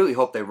 Nick. I really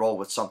hope they roll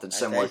with something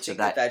similar to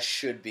that. That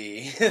should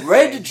be.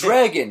 Red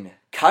Dragon,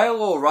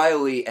 Kyle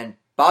O'Reilly, and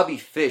Bobby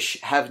Fish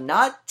have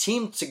not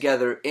teamed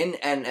together in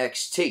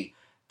NXT.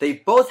 They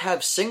both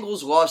have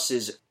singles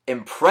losses,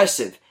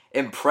 impressive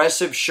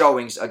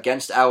showings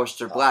against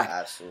Aleister Black.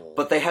 Absolutely.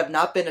 But they have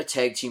not been a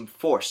tag team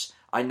force.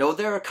 I know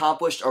they're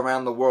accomplished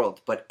around the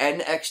world, but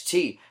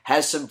NXT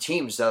has some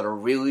teams that are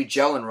really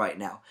gelling right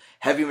now.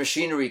 Heavy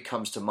Machinery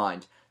comes to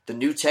mind. The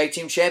new tag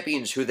team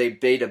champions who they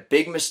made a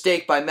big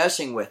mistake by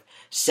messing with.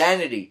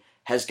 Sanity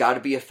has got to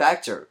be a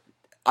factor.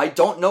 I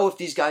don't know if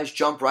these guys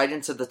jump right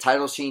into the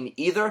title scene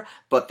either,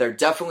 but they're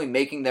definitely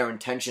making their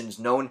intentions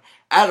known.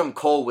 Adam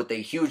Cole with a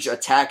huge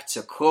attack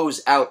to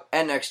close out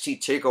NXT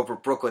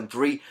TakeOver Brooklyn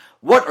 3.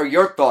 What are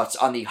your thoughts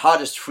on the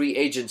hottest free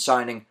agent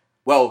signing?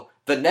 Well,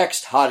 the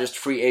next hottest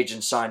free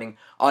agent signing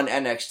on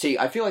NXT.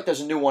 I feel like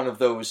there's a new one of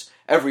those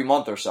every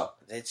month or so.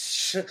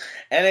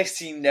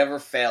 NXT never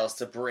fails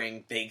to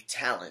bring big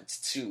talent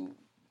to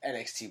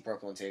NXT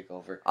Brooklyn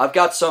TakeOver. I've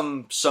got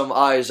some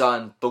eyes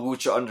on the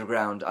Lucha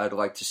Underground I'd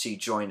like to see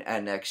join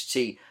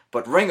NXT,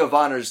 but Ring of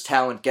Honor's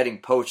talent getting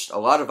poached, a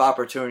lot of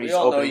opportunities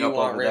opening up over there. We all know you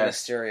want Rey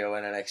Mysterio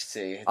in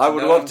NXT. I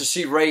would love to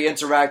see Rey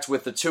interact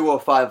with the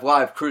 205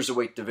 Live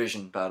Cruiserweight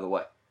division, by the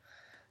way.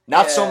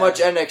 Not so much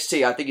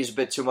NXT. I think he's a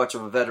bit too much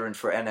of a veteran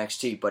for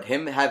NXT, but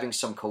him having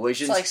some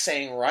collisions. It's like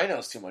saying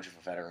Rhino's too much of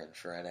a veteran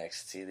for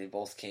NXT. They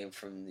both came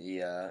from the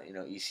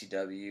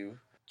ECW.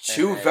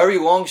 Two very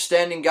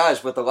long-standing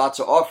guys with a lot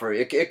to offer.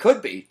 It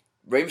could be.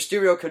 Rey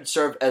Mysterio could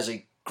serve as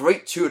a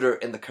great tutor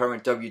in the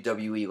current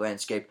WWE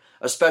landscape,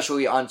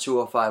 especially on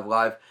 205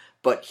 Live.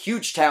 But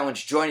huge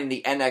talents joining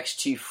the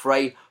NXT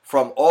fray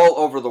from all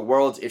over the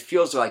world. It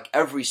feels like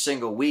every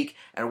single week.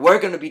 And we're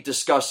going to be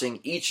discussing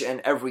each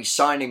and every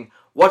signing.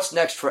 What's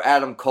next for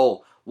Adam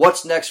Cole?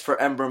 What's next for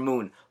Ember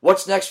Moon?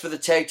 What's next for the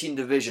tag team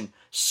division?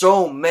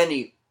 So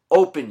many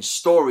open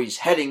stories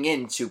heading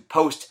into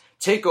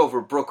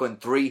post-TakeOver Brooklyn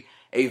 3.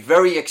 A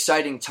very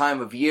exciting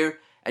time of year,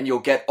 and you'll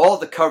get all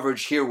the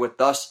coverage here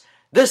with us.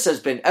 This has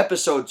been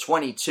episode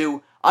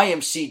 22. I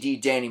am CD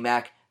Danny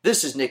Mac.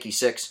 This is Nikki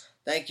Sixx.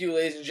 Thank you,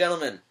 ladies and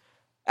gentlemen.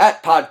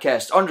 At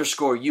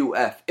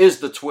podcast_UF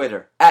is the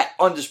Twitter. At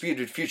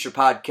Undisputed Future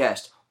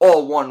Podcast,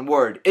 all one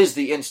word, is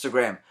the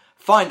Instagram.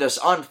 Find us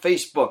on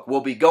Facebook.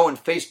 We'll be going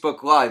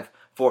Facebook Live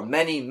for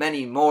many,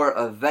 many more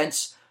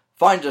events.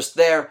 Find us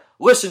there.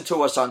 Listen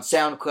to us on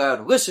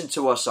SoundCloud. Listen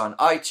to us on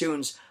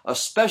iTunes. A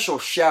special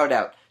shout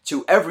out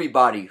to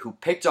everybody who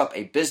picked up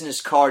a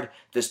business card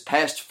this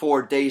past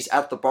 4 days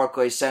at the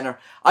Barclays Center.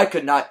 I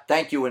could not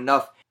thank you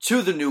enough.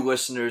 To the new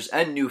listeners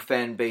and new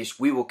fan base,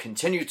 we will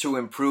continue to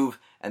improve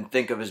and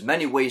think of as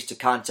many ways to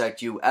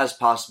contact you as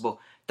possible.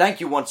 Thank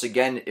you once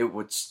again. It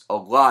was a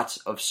lot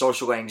of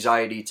social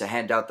anxiety to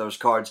hand out those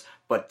cards,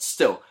 but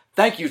still,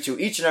 thank you to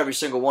each and every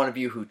single one of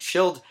you who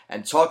chilled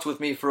and talked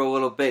with me for a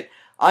little bit.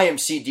 I am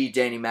CD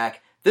Danny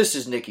Mac. This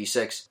is Nikki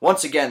Sixx.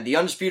 Once again, the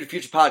Undisputed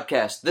Future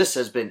Podcast. This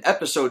has been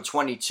episode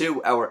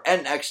 22, our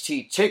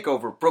NXT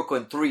TakeOver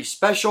Brooklyn 3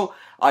 special.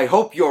 I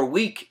hope your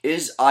week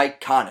is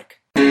iconic.